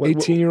 Ooh,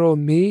 18-year-old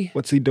me?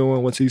 What's he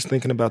doing? What's he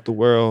thinking about the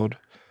world?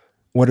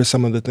 What are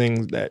some of the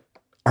things that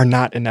are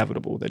not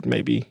inevitable that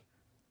maybe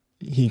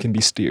he can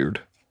be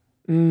steered?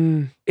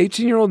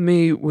 18-year-old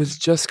me was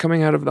just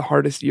coming out of the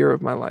hardest year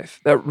of my life.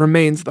 That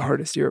remains the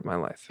hardest year of my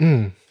life.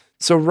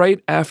 So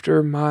right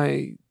after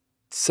my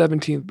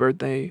 17th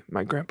birthday,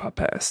 my grandpa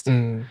passed.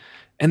 And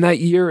that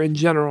year in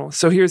general,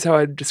 so here's how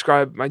I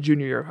describe my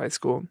junior year of high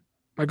school.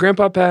 My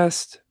grandpa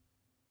passed.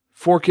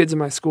 4 kids in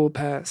my school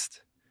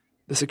passed.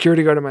 The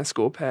security guard in my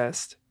school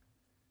passed.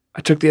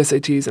 I took the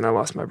SATs and I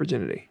lost my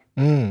virginity.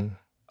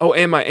 Oh,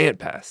 and my aunt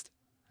passed.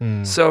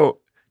 So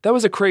that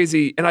was a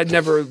crazy, and I'd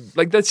never,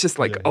 that's just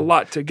a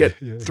lot to get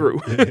through.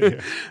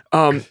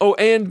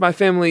 And my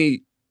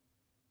family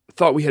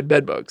thought we had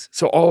bed bugs.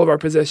 So all of our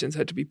possessions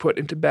had to be put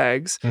into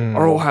bags.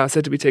 Our whole house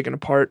had to be taken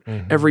apart.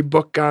 Every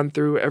book gone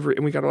through,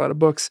 and we got a lot of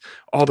books.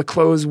 All the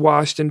clothes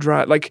washed and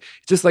dried.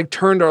 Just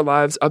turned our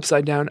lives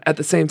upside down at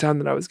the same time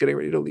that I was getting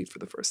ready to leave for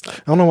the first time.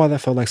 I don't know why that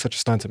felt like such a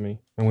stunt to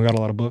me. And we got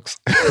a lot of books.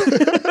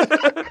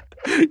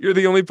 You're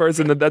the only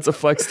person that's a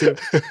flex to.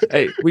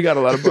 Hey, we got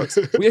a lot of books.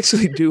 We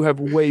actually do have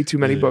way too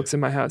many books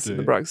in my house in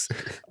the Bronx.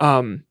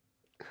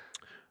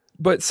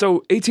 But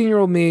so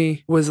 18-year-old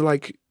me was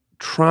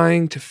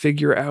trying to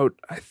figure out,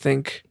 I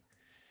think,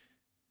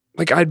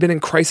 I'd been in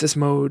crisis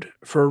mode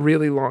for a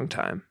really long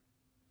time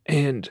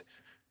and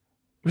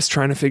was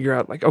trying to figure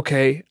out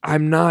okay,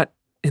 I'm not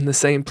in the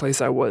same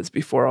place I was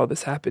before all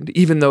this happened,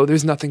 even though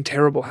there's nothing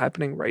terrible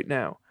happening right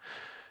now.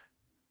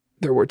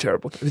 There were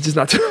terrible things, it's just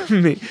not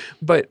to me,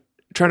 but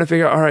trying to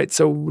figure out, all right,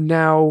 so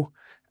now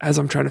as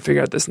I'm trying to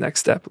figure out this next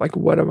step,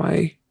 what am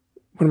I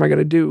going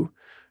to do?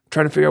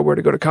 Trying to figure out where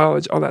to go to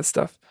college, all that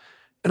stuff.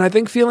 And I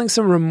think feeling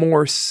some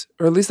remorse,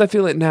 or at least I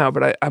feel it now,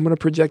 but I'm going to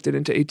project it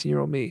into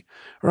 18-year-old me,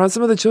 around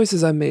some of the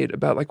choices I made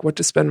about what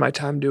to spend my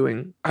time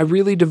doing. I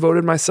really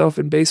devoted myself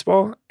in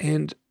baseball,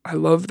 and I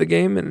love the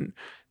game, and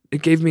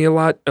it gave me a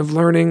lot of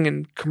learning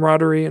and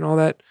camaraderie and all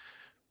that.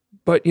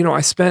 But,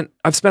 I've spent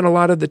a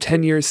lot of the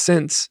 10 years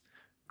since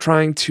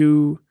trying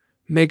to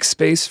make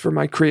space for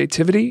my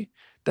creativity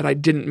that I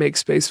didn't make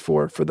space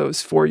for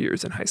those 4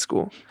 years in high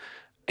school.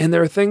 And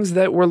there are things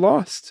that were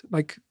lost,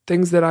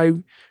 things that I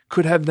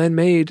could have then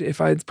made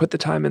if I had put the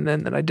time in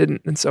then that I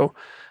didn't. And so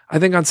I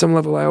think on some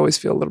level, I always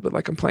feel a little bit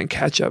like I'm playing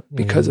catch up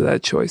because of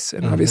that choice.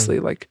 And obviously,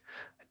 I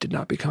did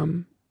not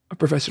become a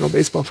professional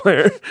baseball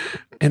player,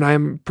 and I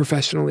am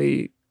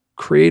professionally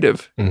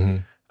creative.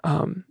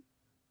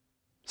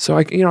 So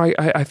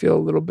I feel a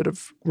little bit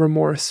of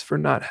remorse for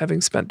not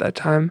having spent that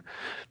time,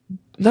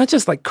 not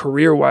just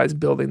career-wise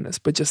building this,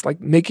 but just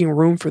making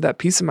room for that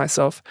piece of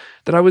myself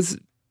that I was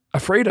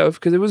afraid of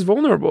because it was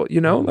vulnerable,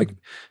 like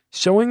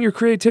showing your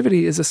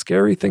creativity is a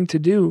scary thing to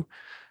do.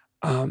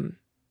 And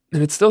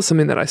it's still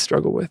something that I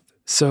struggle with.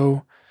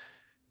 So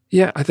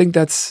yeah, I think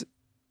that's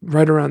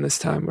right around this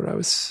time what I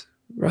was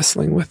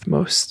wrestling with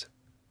most.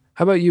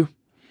 How about you?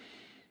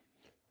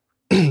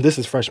 This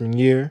is freshman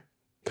year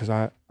because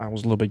I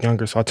was a little bit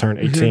younger. So I turned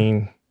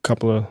 18 a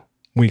couple of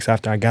weeks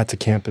after I got to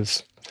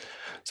campus.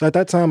 So at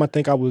that time, I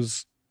think I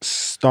was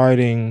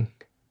starting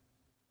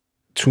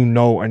to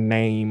know or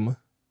name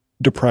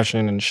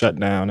depression and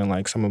shutdown and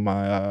like some of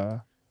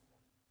my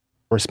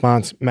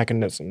response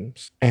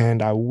mechanisms.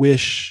 And I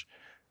wish,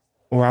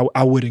 or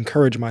I would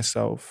encourage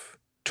myself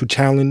to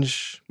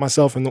challenge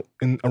myself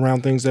in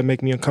around things that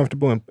make me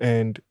uncomfortable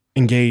and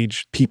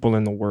engage people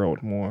in the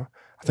world more.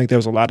 I think there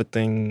was a lot of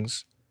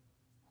things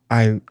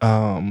I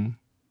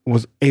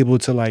was able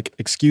to like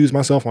excuse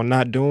myself on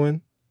not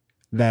doing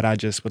that I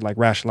just would like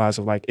rationalize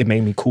of like it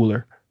made me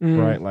cooler,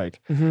 right?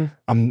 Like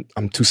I'm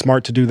too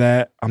smart to do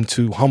that. I'm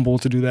too humble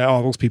to do that.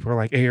 All those people are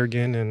like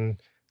arrogant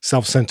and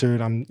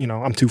self-centered.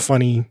 I'm too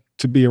funny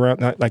to be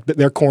around. Like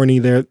they're corny.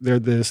 They're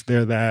this.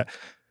 They're that.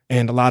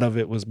 And a lot of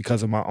it was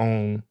because of my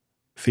own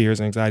fears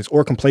and anxieties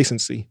or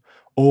complacency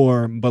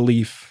or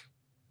belief,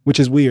 which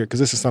is weird because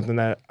this is something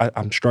that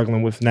I'm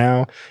struggling with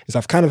now. Is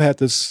I've kind of had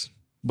this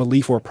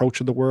belief or approach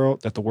of the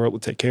world that the world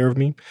would take care of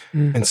me,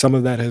 and some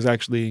of that has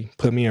actually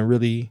put me in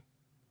really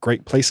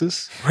great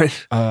places,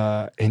 right?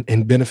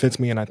 And benefits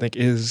me, and I think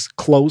is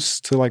close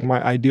to like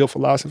my ideal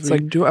philosophy. It's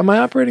like, am I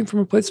operating from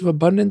a place of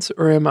abundance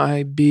or am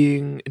I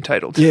being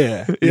entitled?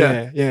 Yeah.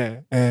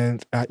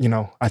 And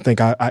I think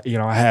I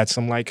had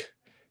some like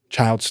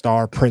child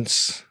star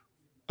prince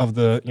of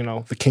the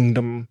the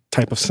kingdom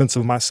type of sense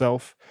of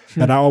myself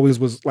that I always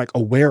was like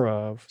aware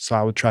of. So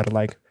I would try to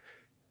like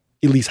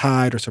at least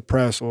hide or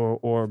suppress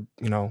or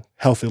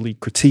healthily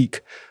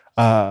critique.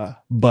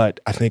 But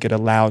I think it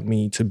allowed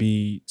me to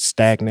be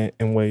stagnant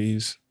in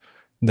ways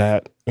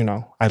that,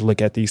 I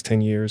look at these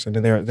 10 years and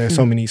there's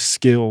so many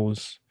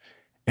skills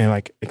and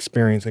like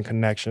experience and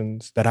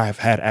connections that I have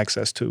had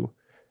access to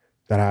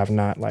that I have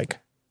not like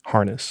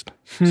harnessed.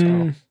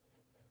 So.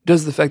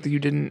 Does the fact that you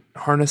didn't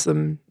harness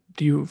them,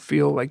 do you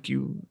feel like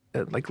you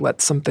like let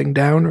something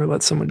down or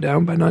let someone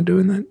down by not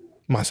doing that?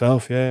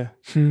 Myself, yeah.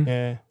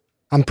 Yeah.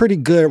 I'm pretty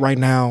good right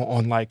now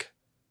on like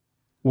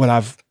what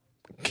I've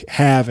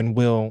have and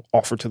will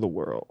offer to the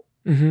world.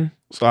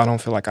 So I don't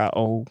feel like I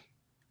owe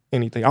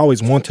anything. I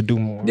always want to do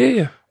more.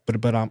 Yeah.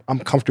 But I'm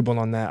comfortable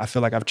on that. I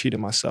feel like I've cheated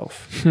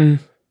myself.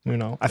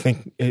 I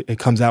think it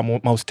comes out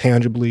most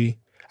tangibly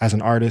as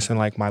an artist and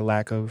like my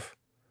lack of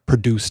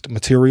produced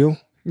material.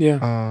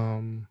 Yeah.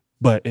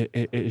 But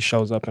it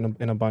shows up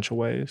in a bunch of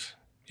ways.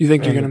 You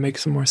think you're gonna make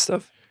some more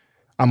stuff?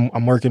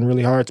 I'm working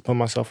really hard to put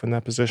myself in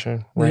that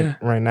position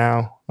right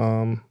now.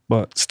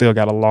 But still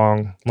got a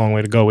long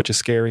way to go, which is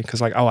scary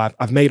because like,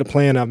 I've made a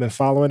plan, I've been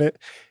following it.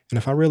 And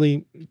if I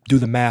really do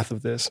the math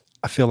of this,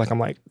 I feel like I'm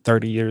like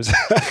 30 years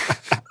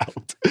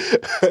out.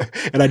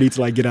 And I need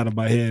to like get out of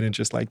my head and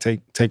just like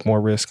take more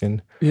risk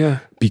and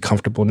be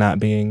comfortable not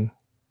being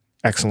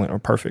excellent or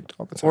perfect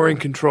all the time. Or in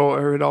control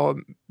or it all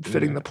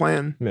fitting the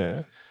plan.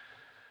 Yeah.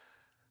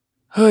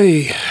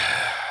 Hey.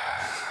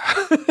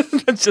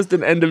 That's just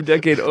an end of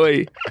decade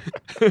oi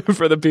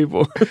for the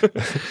people.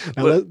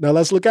 now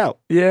let's look out.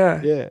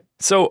 Yeah.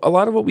 So a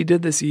lot of what we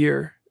did this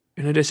year,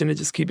 in addition to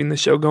just keeping the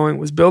show going,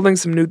 was building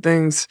some new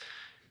things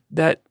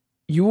that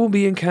you will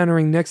be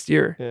encountering next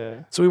year.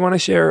 Yeah. So we want to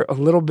share a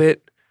little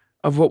bit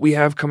of what we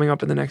have coming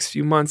up in the next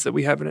few months that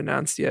we haven't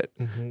announced yet.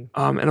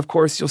 And of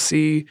course, you'll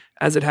see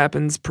as it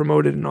happens,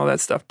 promoted and all that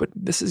stuff. But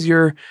this is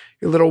your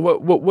little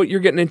what you're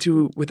getting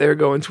into with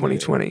Ergo in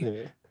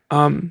 2020.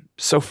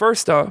 So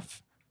first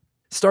off,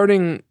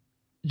 starting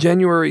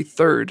January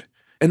 3rd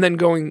and then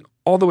going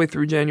all the way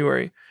through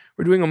January,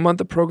 we're doing a month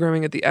of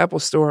programming at the Apple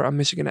Store on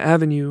Michigan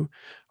Avenue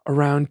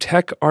around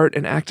tech, art,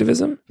 and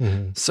activism.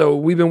 So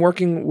we've been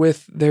working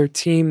with their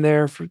team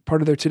there for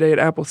part of their Today at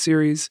Apple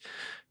series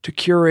to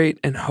curate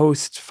and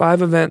host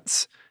 5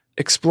 events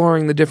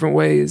exploring the different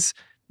ways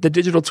that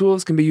digital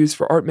tools can be used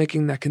for art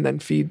making that can then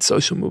feed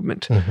social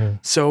movement.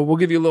 So we'll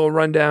give you a little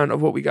rundown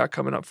of what we got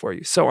coming up for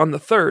you. So on the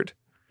 3rd,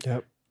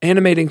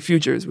 Animating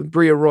Futures with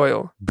Bria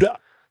Royal.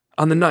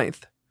 On the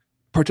 9th,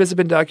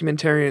 Participant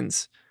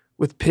Documentarians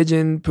with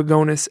Pigeon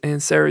Pagonis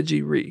and Sarah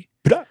G. Ree.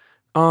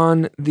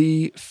 On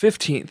the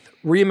 15th,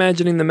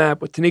 Reimagining the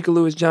Map with Tanika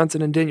Lewis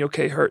Johnson and Daniel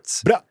K.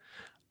 Hertz.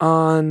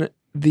 On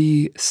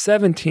the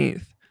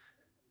 17th,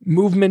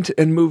 Movement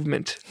and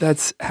Movement.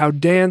 That's how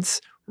dance,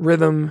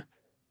 rhythm,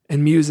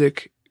 and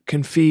music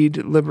can feed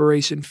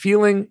liberation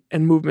feeling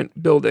and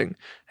movement building.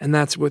 And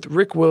that's with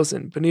Rick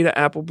Wilson, Bonita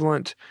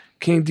Appleblunt,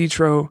 King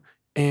Detro,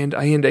 and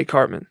Ayinde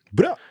Cartman.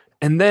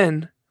 And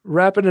then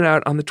wrapping it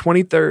out on the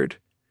 23rd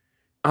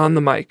on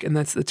the mic. And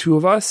that's the two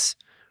of us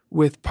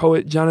with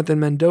poet Jonathan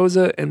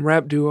Mendoza and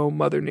rap duo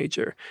Mother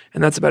Nature.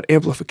 And that's about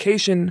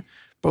amplification,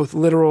 both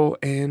literal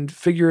and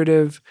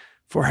figurative,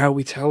 for how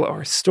we tell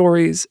our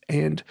stories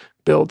and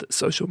build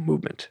social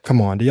movement.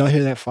 Come on, do y'all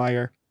hear that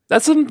fire?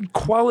 That's some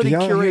quality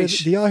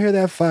curation. Do y'all hear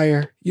that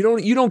fire?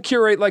 You don't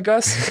curate like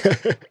us.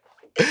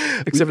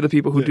 Except for the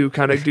people who do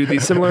kind of do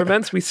these similar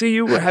events. We see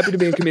you. We're happy to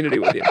be in community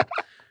with you.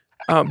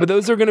 But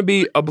those are going to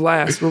be a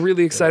blast. We're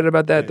really excited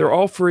about that. They're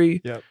all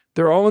free. Yep.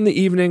 They're all in the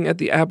evening at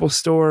the Apple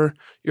Store.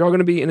 You're all going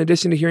to be, in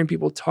addition to hearing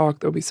people talk,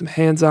 there'll be some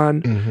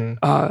hands-on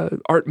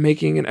art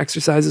making and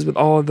exercises with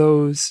all of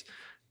those.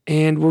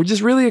 And we're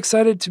just really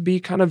excited to be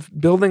kind of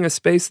building a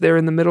space there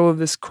in the middle of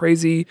this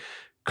crazy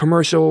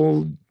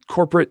commercial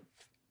corporate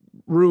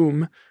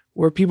room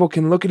where people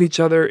can look at each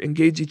other,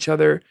 engage each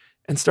other,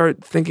 and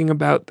start thinking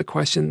about the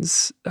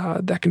questions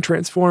that can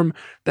transform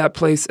that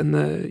place and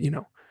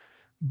the,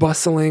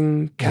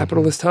 bustling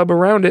capitalist hub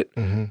around it.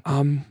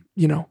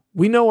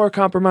 We know our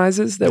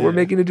compromises that we're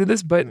making to do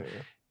this, but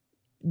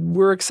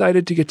we're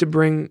excited to get to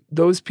bring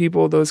those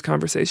people, those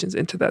conversations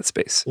into that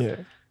space. Yeah.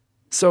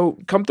 So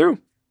come through.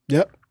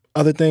 Yep.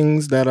 Other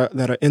things that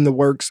are in the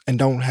works and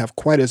don't have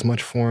quite as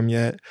much form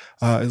yet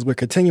is we're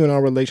continuing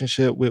our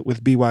relationship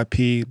with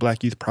BYP,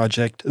 Black Youth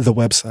Project, the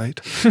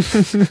website,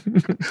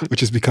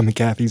 which is becoming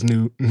Kathy's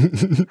new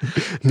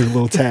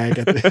little tag.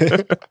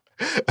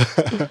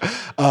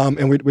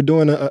 And we're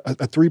doing a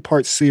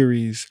 3-part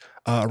series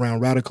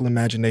around radical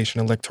imagination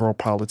and electoral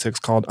politics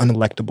called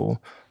Unelectable.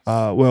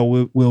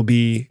 We'll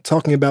be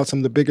talking about some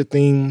of the bigger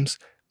themes,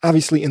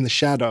 obviously in the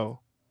shadow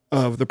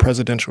of the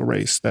presidential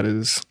race that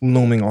is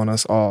looming on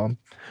us all.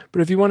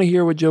 But if you want to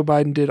hear what Joe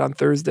Biden did on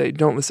Thursday,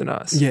 don't listen to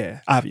us.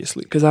 Yeah,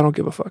 obviously. Because I don't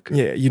give a fuck.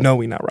 Yeah,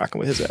 we're not rocking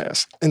with his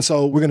ass. And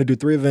so we're going to do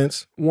 3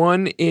 events.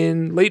 One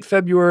in late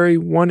February,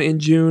 one in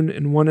June,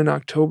 and one in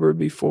October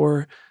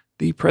before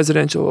the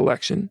presidential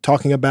election.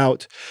 Talking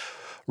about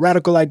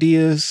radical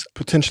ideas,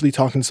 potentially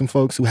talking to some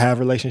folks who have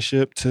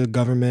relationship to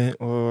government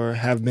or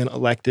have been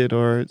elected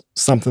or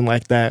something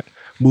like that.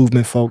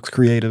 Movement folks,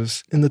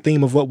 creatives, in the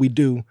theme of what we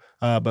do,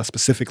 but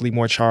specifically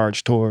more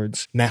charged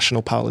towards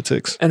national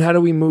politics. And how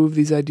do we move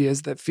these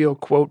ideas that feel,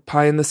 quote,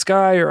 pie in the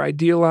sky or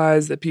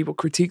idealized, that people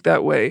critique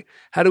that way?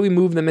 How do we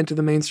move them into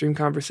the mainstream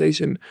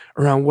conversation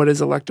around what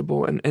is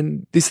electable?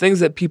 And these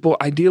things that people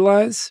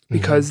idealize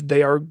because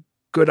they are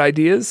good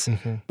ideas,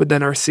 but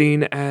then are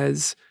seen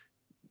as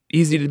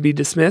easy to be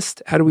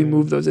dismissed. How do we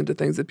move those into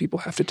things that people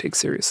have to take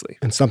seriously?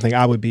 And something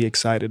I would be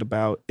excited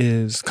about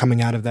is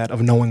coming out of that, of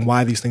knowing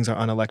why these things are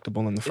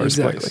unelectable in the first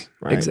place.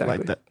 Right? Exactly.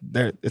 Like that,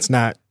 it's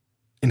not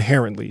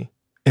inherently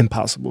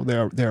impossible.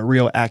 There are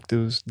real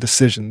active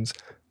decisions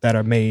that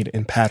are made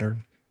in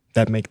pattern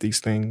that make these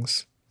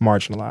things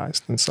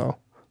marginalized. And so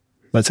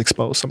let's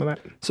expose some of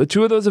that. So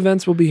 2 of those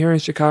events will be here in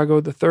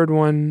Chicago. The third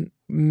one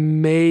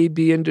may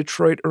be in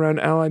Detroit around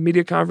Ally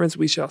Media Conference.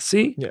 We shall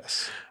see.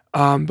 Yes.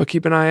 But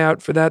keep an eye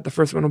out for that. The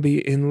first one will be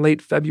in late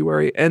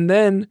February. And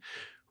then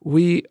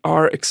we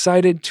are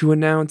excited to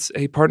announce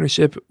a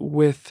partnership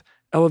with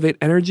Elevate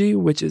Energy,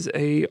 which is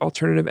a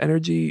alternative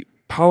energy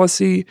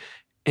policy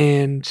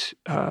and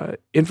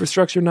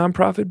infrastructure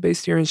nonprofit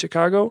based here in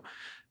Chicago.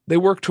 They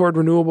work toward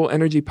renewable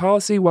energy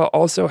policy while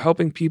also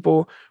helping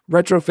people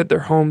retrofit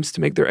their homes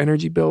to make their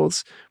energy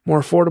bills more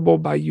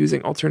affordable by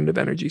using alternative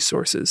energy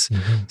sources.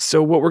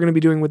 So what we're going to be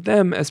doing with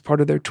them as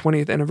part of their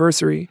 20th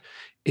anniversary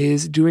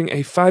is doing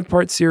a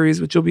 5-part series,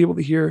 which you'll be able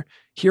to hear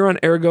here on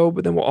Ergo,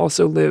 but then we'll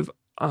also live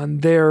on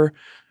their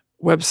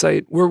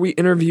website, where we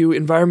interview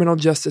environmental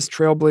justice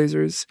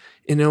trailblazers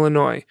in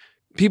Illinois,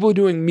 people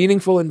doing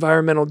meaningful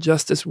environmental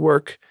justice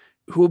work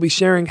who will be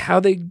sharing how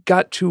they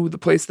got to the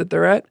place that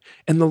they're at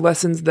and the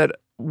lessons that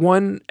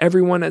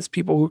everyone as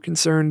people who are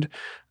concerned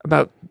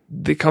about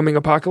the coming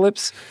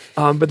apocalypse,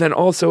 but then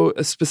also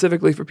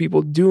specifically for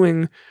people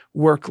doing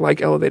work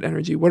like Elevate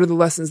Energy. What are the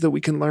lessons that we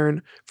can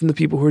learn from the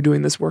people who are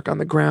doing this work on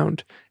the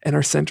ground and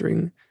are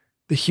centering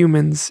the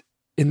humans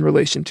in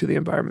relation to the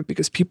environment?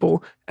 Because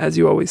people, as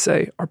you always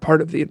say, are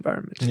part of the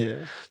environment.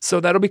 Yeah. So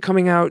that'll be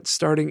coming out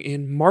starting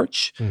in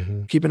March.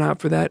 Keep an eye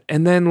out for that.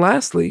 And then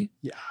lastly,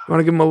 you want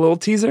to give them a little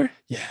teaser?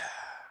 Yeah.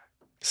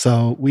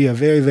 So we are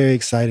very, very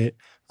excited.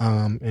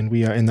 And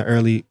we are in the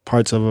early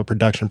parts of a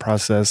production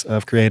process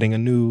of creating a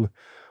new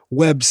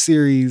web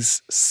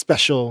series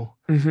special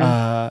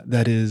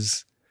that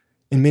is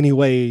in many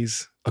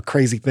ways a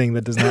crazy thing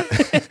that does not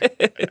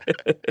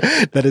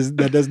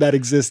that does not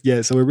exist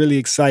yet. So we're really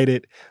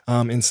excited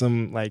in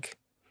some like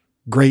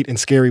great and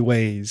scary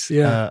ways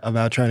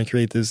about trying to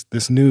create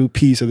this new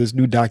piece or this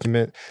new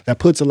document that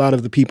puts a lot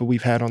of the people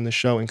we've had on the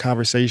show in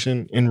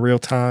conversation in real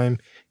time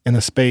in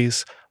a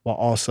space while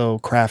also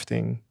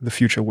crafting the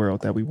future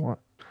world that we want.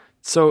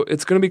 So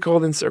it's going to be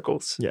called In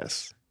Circles.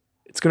 Yes.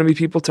 It's going to be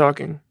people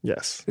talking.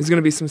 Yes. There's going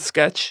to be some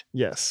sketch.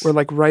 Yes. We're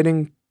like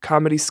writing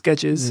comedy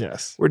sketches.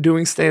 Yes. We're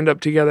doing stand-up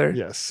together.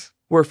 Yes.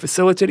 We're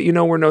facilitating.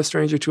 We're no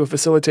stranger to a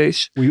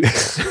facilitation.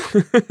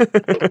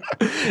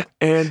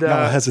 And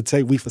don't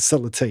hesitate. We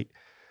facilitate.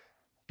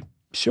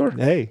 Sure.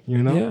 Hey,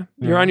 Yeah.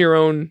 You're on your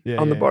own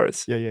on the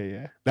bars.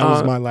 Yeah. That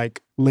was my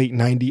like late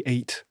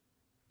 98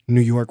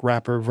 New York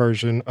rapper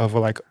version of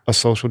like a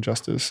social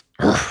justice.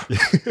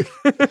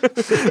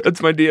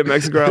 That's my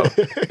DMX growl.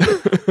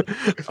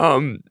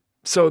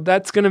 So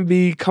that's going to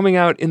be coming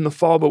out in the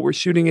fall, but we're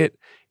shooting it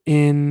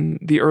in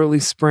the early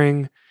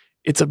spring.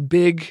 It's a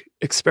big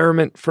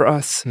experiment for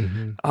us.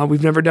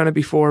 We've never done it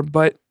before,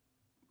 but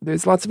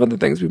there's lots of other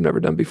things we've never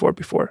done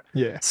before.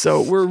 Yeah.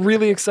 So we're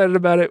really excited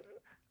about it.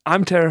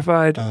 I'm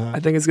terrified. I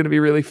think it's going to be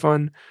really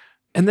fun.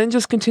 And then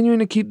just continuing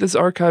to keep this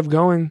archive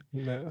going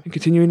and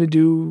continuing to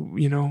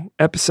do,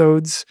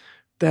 episodes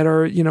that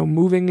are,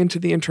 moving into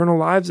the internal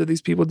lives of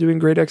these people doing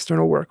great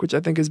external work, which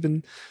I think has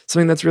been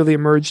something that's really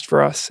emerged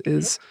for us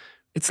is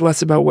it's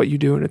less about what you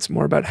do and it's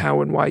more about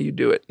how and why you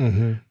do it.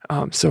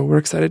 So we're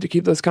excited to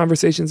keep those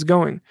conversations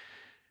going.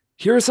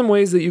 Here are some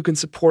ways that you can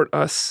support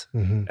us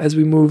as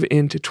we move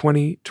into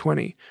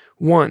 2020.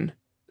 1,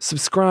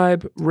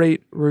 subscribe,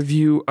 rate,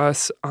 review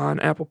us on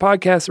Apple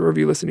Podcasts or wherever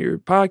you listen to your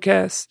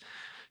podcasts.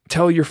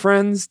 Tell your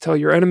friends, tell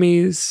your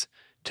enemies,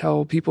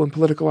 tell people in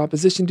political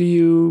opposition to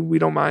you. We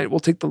don't mind. We'll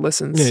take the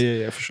listens.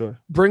 Yeah, for sure.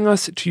 Bring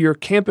us to your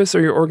campus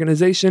or your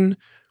organization.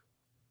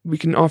 We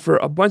can offer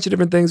a bunch of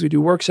different things. We do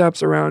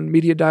workshops around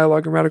media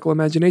dialogue and radical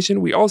imagination.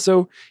 We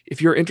also,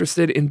 if you're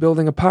interested in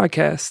building a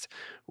podcast,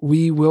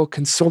 we will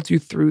consult you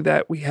through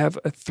that. We have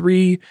a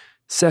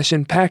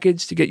 3-session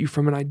package to get you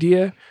from an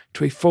idea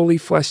to a fully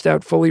fleshed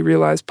out, fully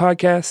realized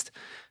podcast.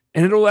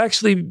 And it'll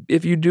actually,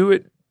 if you do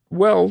it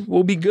well,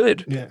 will be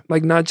good. Yeah.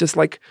 Like not just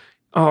like,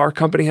 oh, our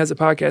company has a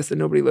podcast that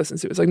nobody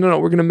listens to. It's like, no,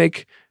 we're going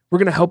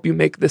to help you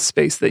make this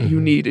space that you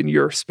need in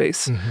your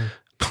space.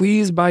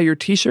 Please buy your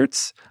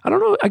t-shirts. I don't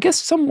know. I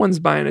guess someone's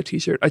buying a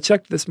t-shirt. I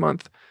checked this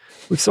month.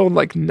 We've sold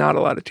not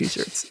a lot of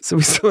t-shirts. So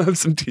we still have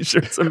some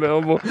t-shirts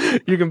available.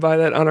 You can buy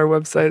that on our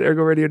website,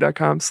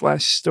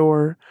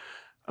 ergoradio.com/store.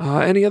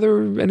 Any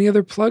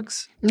other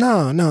plugs?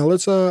 No.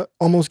 Let's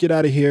almost get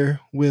out of here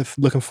with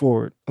looking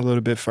forward a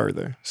little bit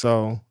further.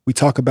 So we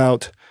talk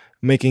about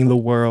making the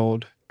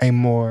world a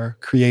more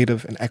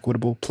creative and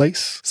equitable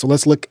place. So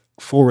let's look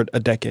forward a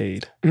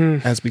decade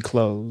as we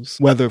close,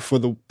 whether for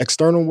the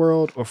external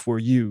world or for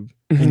you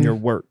in your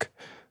work.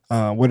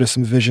 What are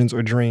some visions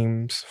or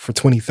dreams for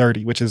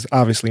 2030, which is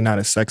obviously not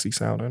as sexy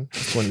sounding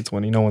as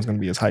 2020. No one's going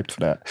to be as hyped for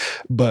that,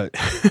 but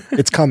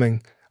it's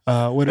coming.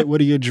 What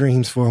are your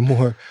dreams for a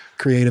more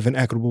creative and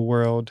equitable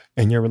world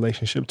and your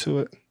relationship to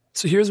it?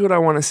 So here's what I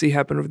want to see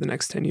happen over the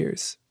next 10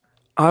 years.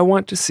 I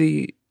want to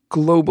see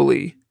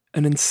globally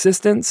an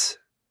insistence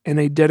and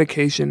a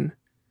dedication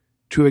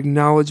to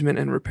acknowledgement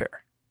and repair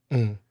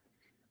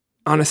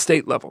on a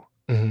state level.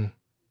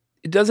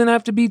 It doesn't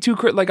have to be too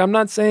like I'm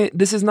not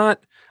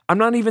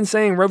even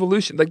saying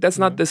revolution. Like that's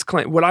not this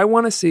claim. What I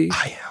want to see.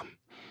 I am.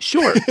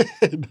 Sure.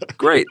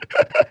 Great.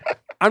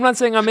 I'm not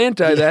saying I'm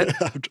anti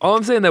that. All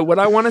I'm saying that what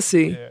I want to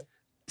see,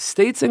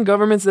 states and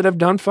governments that have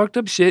done fucked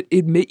up shit,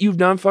 admit you've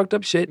done fucked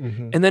up shit,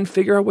 and then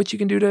figure out what you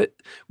can do to.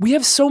 We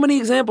have so many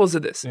examples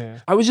of this.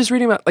 I was just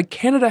reading about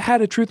Canada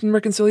had a Truth and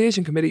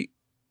Reconciliation Committee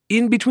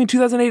in between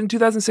 2008 and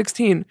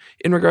 2016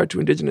 in regard to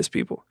Indigenous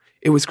people.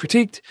 It was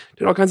critiqued,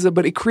 did all kinds of stuff,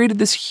 but it created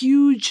this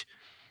huge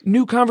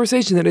new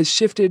conversation that has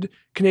shifted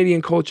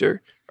Canadian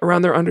culture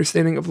around their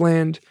understanding of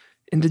land,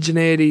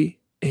 indigeneity,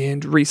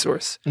 and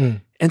resource.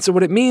 And so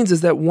what it means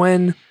is that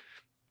when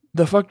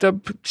the fucked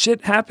up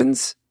shit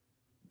happens,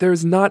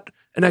 there's not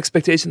an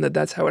expectation that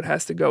that's how it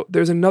has to go.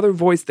 There's another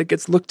voice that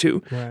gets looked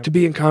to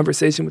be in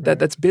conversation with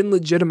that's been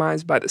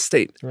legitimized by the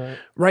state.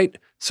 Right?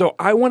 So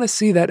I want to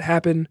see that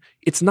happen.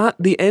 It's not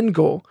the end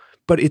goal,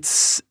 but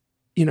it's,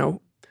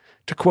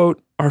 to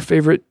quote our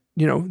favorite,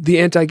 the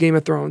anti-Game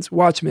of Thrones,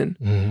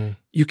 Watchmen,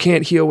 you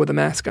can't heal with a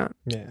mask on.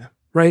 Yeah.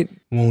 Right?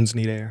 Wounds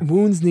need air.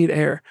 Wounds need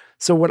air.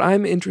 So what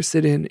I'm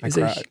interested in is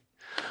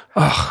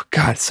oh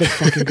God, so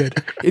fucking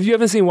good. If you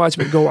haven't seen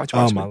Watchmen, go watch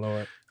Watchmen. Oh my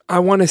Lord. I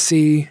want to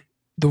see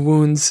the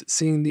wounds,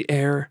 seeing the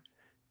air.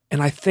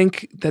 And I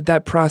think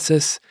that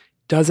process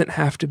doesn't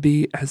have to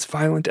be as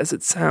violent as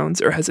it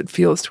sounds or as it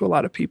feels to a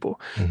lot of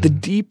people. The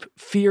deep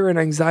fear and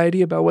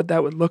anxiety about what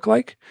that would look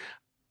like,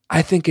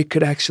 I think it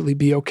could actually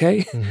be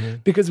okay.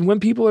 Because when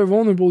people are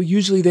vulnerable,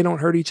 usually they don't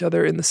hurt each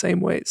other in the same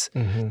ways.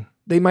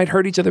 They might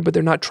hurt each other, but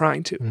they're not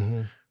trying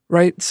to.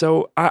 Right?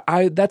 So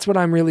I that's what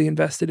I'm really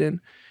invested in,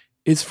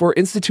 is for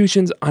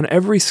institutions on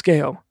every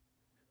scale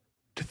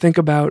to think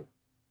about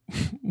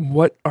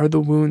what are the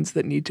wounds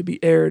that need to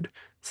be aired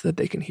so that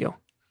they can heal.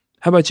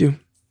 How about you?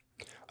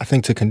 I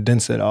think to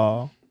condense it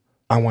all,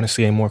 I want to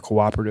see a more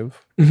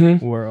cooperative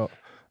world,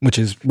 which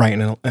is right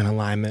in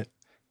alignment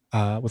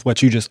with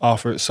what you just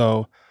offered.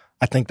 So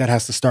I think that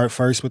has to start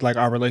first with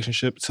our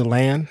relationship to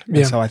land.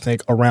 And so I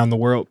think around the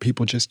world,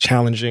 people just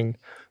challenging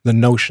the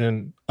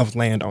notion of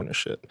land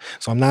ownership.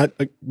 So I'm not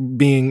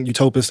being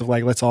utopist of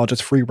let's all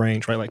just free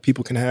range, right?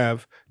 People can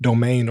have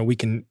domain, or we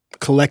can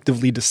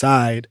collectively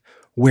decide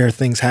where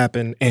things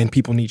happen and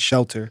people need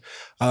shelter.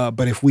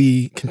 But if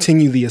we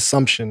continue the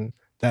assumption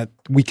that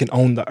we can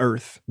own the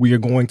earth, we are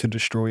going to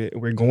destroy it.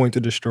 We're going to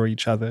destroy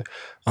each other.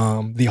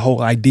 The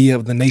whole idea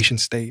of the nation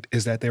state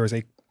is that there is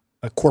a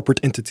corporate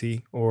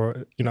entity,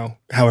 or,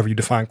 however you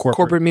define corporate.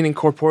 Corporate meaning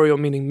corporeal,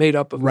 meaning made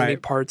up of many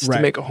parts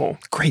to make a whole.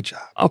 Great job.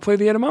 I'll play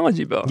the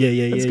etymology bell.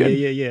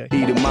 Yeah.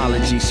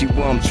 Etymology, see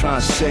what I'm trying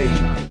to say.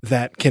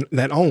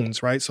 That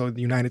owns, right? So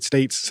the United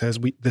States says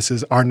this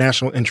is our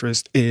national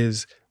interest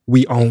is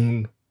we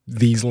own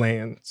these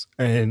lands,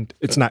 and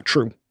it's not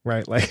true,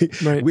 right? Like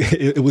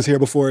it was here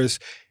before us,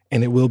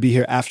 and it will be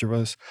here after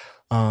us,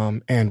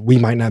 and we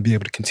might not be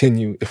able to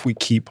continue if we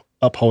keep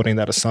upholding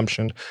that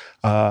assumption.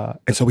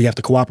 And so we have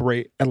to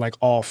cooperate at like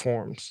all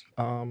forms.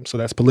 So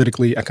that's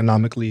politically,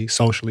 economically,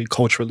 socially,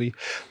 culturally.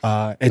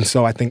 And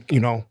so I think,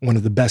 one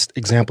of the best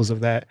examples of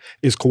that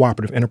is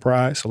cooperative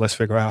enterprise. So let's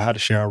figure out how to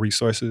share our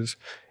resources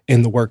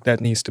in the work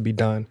that needs to be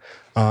done.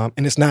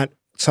 And it's not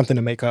something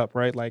to make up,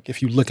 right? Like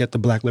if you look at the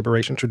Black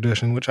liberation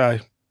tradition, which I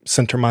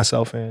center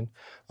myself in,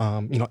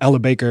 Ella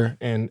Baker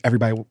and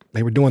everybody,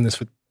 they were doing this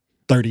for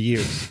 30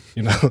 years,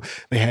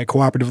 they had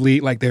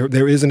cooperatively, like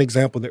there is an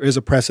example, there is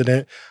a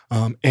precedent.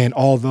 And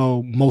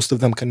although most of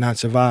them could not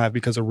survive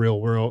because of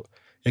real world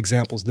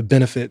examples, the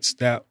benefits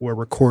that were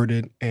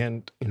recorded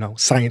and,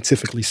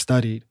 scientifically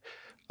studied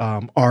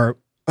are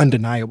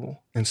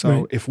undeniable. And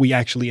so if we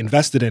actually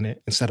invested in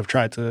it instead of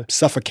trying to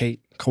suffocate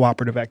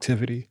cooperative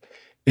activity,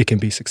 it can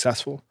be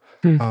successful.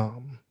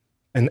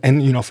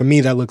 And for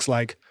me, that looks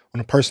like on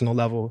a personal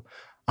level,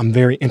 I'm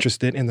very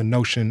interested in the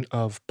notion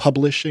of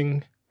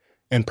publishing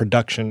and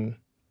production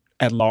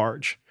at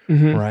large,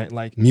 right?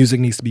 Like music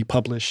needs to be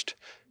published,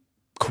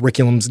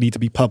 curriculums need to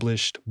be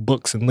published,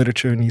 books and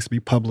literature needs to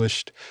be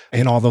published,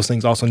 and all those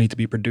things also need to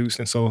be produced.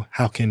 And so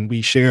how can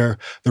we share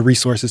the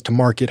resources to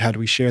market? How do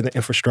we share the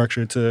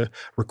infrastructure to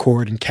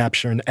record and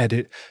capture and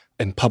edit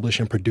and publish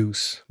and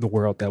produce the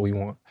world that we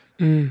want?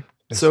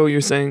 So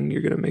you're saying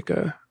you're going to make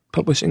a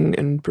publishing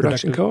and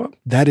production co-op?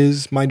 That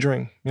is my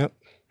dream, yep.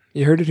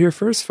 You heard it here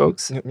first,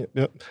 folks.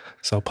 Yep.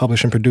 So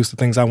publish and produce the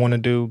things I want to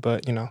do.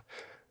 But,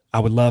 I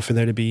would love for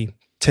there to be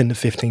 10 to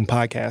 15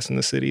 podcasts in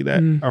the city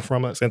that are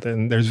from us. And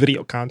then there's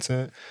video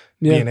content,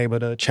 being able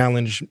to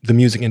challenge the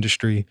music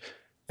industry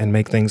and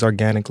make things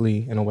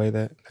organically in a way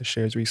that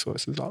shares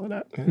resources, all of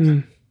that.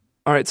 Yeah.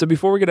 All right. So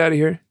before we get out of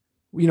here,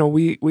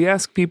 we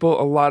ask people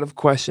a lot of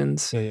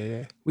questions.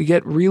 Yeah. We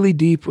get really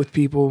deep with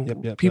people.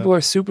 People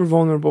are super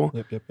vulnerable.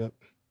 Yep.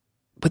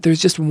 But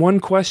there's just one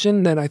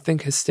question that I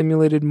think has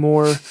stimulated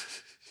more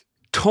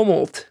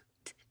tumult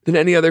than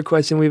any other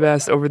question we've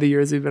asked over the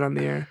years we've been on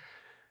the air.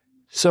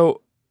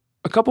 So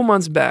a couple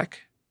months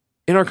back,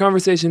 in our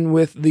conversation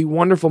with the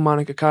wonderful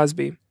Monica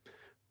Cosby,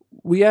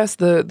 we asked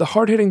the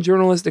hard-hitting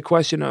journalistic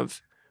question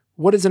of,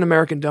 what is an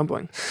American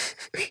dumpling?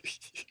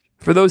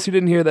 For those who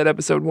didn't hear that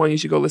episode 1, you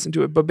should go listen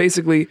to it. But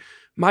basically,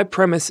 my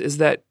premise is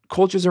that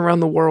cultures around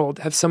the world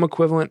have some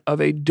equivalent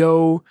of a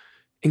dough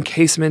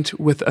encasement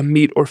with a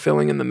meat or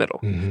filling in the middle.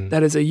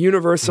 That is a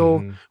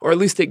universal, or at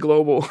least a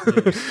global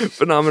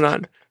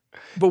phenomenon.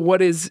 But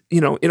what is,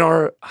 in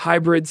our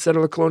hybrid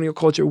settler colonial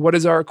culture, what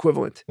is our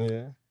equivalent?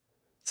 Yeah.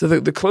 So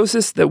the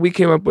closest that we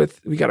came up with,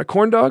 we got a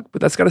corn dog,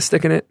 but that's got a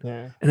stick in it,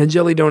 and a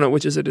jelly donut,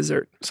 which is a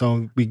dessert.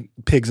 So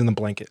pigs in a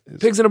blanket.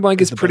 Pigs in a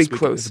blanket is pretty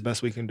close. It's the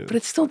best we can do. But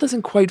it still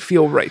doesn't quite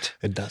feel right.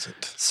 It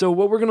doesn't. So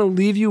what we're going to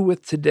leave you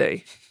with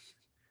today,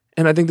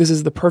 and I think this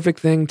is the perfect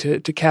thing to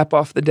cap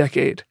off the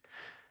decade.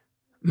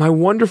 My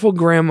wonderful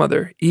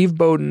grandmother, Eve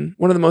Bowden,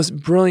 one of the most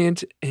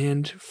brilliant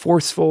and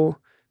forceful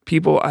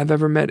people I've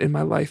ever met in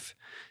my life.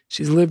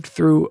 She's lived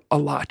through a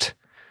lot.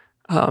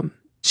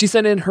 She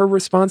sent in her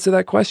response to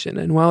that question,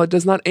 and while it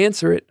does not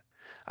answer it,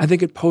 I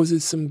think it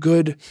poses some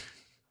good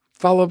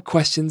follow-up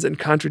questions and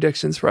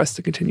contradictions for us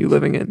to continue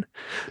living in.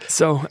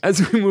 So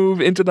as we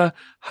move into the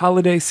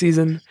holiday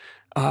season,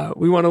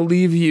 we want to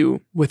leave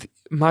you with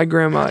my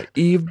grandma,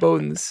 Eve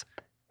Bowden's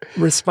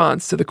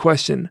response to the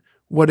question,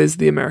 what is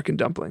the American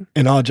dumpling?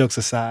 And all jokes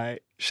aside,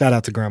 shout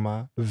out to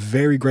Grandma.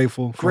 Very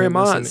grateful for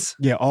grandmas.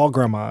 Yeah, all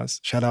grandmas.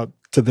 Shout out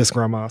to this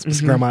grandma,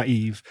 Grandma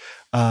Eve.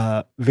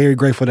 Very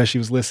grateful that she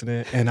was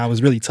listening. And I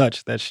was really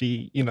touched that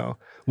she,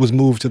 was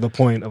moved to the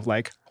point of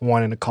like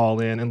wanting to call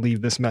in and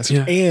leave this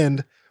message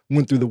and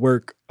went through the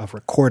work of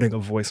recording a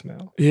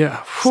voicemail.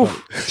 Yeah. So,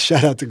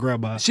 shout out to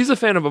Grandma. She's a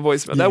fan of a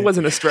voicemail. That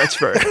wasn't a stretch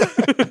for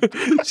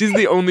her. She's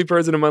the only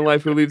person in my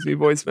life who leaves me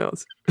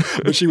voicemails.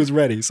 But she was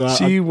ready. So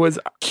she was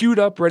queued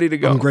up, ready to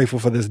go. I'm grateful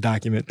for this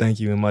document. Thank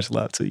you and much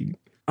love to you.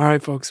 All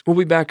right, folks. We'll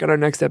be back on our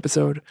next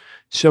episode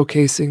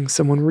showcasing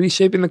someone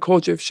reshaping the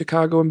culture of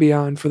Chicago and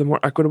beyond for the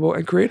more equitable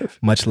and creative.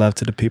 Much love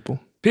to the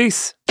people.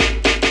 Peace.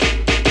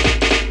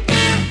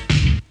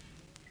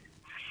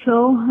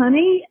 So,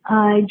 honey,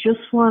 I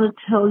just want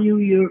to tell you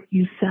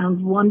you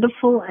sound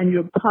wonderful, and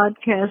your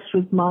podcast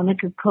with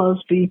Monica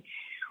Cosby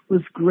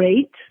was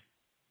great.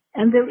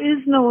 And there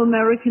is no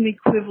American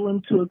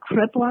equivalent to a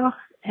kreplach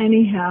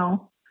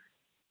anyhow,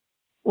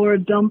 or a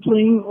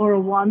dumpling, or a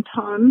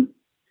wonton,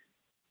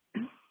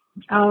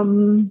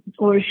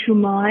 or a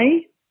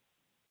shumai.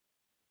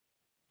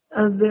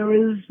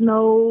 There is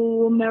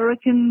no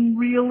American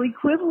real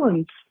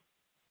equivalent.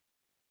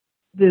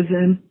 There's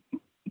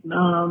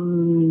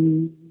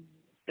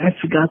I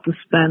forgot the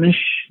Spanish,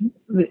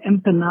 the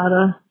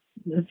empanada.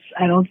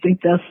 I don't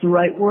think that's the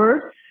right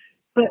word,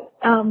 but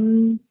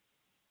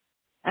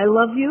I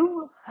love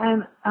you,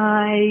 and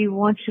I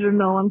want you to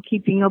know I'm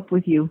keeping up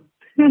with you,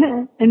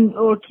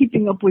 or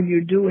keeping up with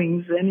your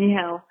doings.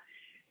 Anyhow,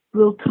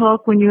 we'll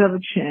talk when you have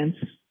a chance.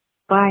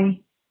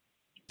 Bye.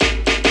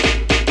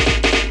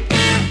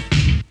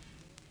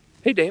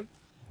 Hey, Dame.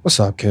 What's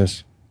up,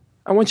 Kiss?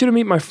 I want you to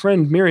meet my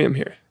friend Miriam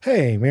here.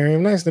 Hey,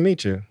 Miriam. Nice to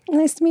meet you.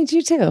 Nice to meet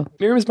you, too.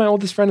 Miriam is my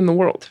oldest friend in the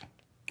world.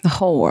 The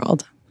whole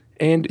world.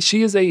 And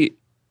she is a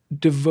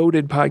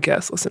devoted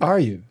podcast listener. Are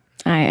you?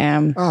 I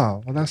am.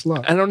 Oh, well, that's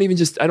love. I don't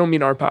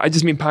mean our podcast. I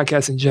just mean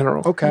podcasts in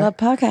general. Okay. I love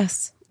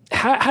podcasts.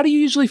 How do you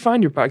usually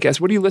find your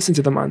podcast? What do you listen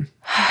to them on?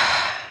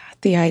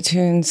 The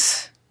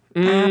iTunes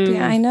app.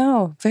 Yeah, I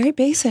know. Very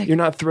basic. You're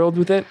not thrilled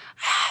with it?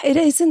 It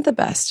isn't the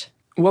best.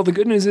 Well, the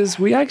good news is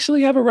we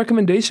actually have a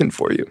recommendation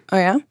for you. Oh,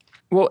 yeah?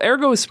 Well,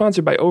 Ergo is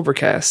sponsored by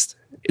Overcast.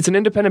 It's an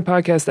independent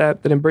podcast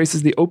app that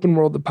embraces the open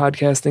world of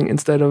podcasting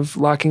instead of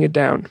locking it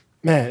down.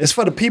 Man, it's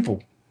for the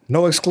people.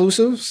 No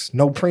exclusives,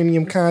 no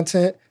premium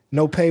content,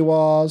 no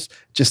paywalls,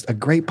 just a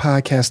great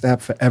podcast app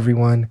for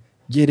everyone.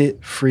 Get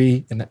it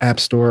free in the App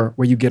Store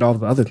where you get all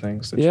the other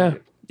things. Yeah.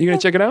 You going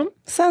to check it out?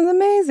 Sounds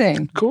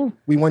amazing. Cool.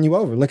 We won you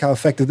over. Look how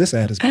effective this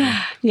ad has been.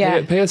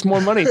 Yeah. Pay us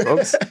more money,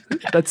 folks.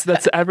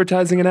 That's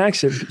advertising in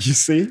action. You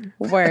see?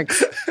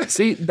 Works.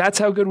 See, that's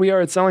how good we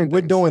are at selling things.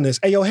 We're doing this.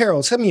 Hey, yo,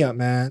 Harold, hit me up,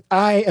 man.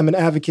 I am an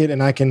advocate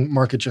and I can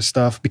market your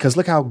stuff because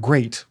look how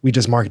great we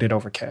just marketed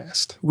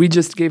Overcast. We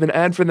just gave an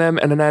ad for them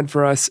and an ad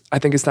for us. I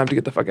think it's time to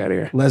get the fuck out of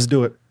here. Let's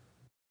do it.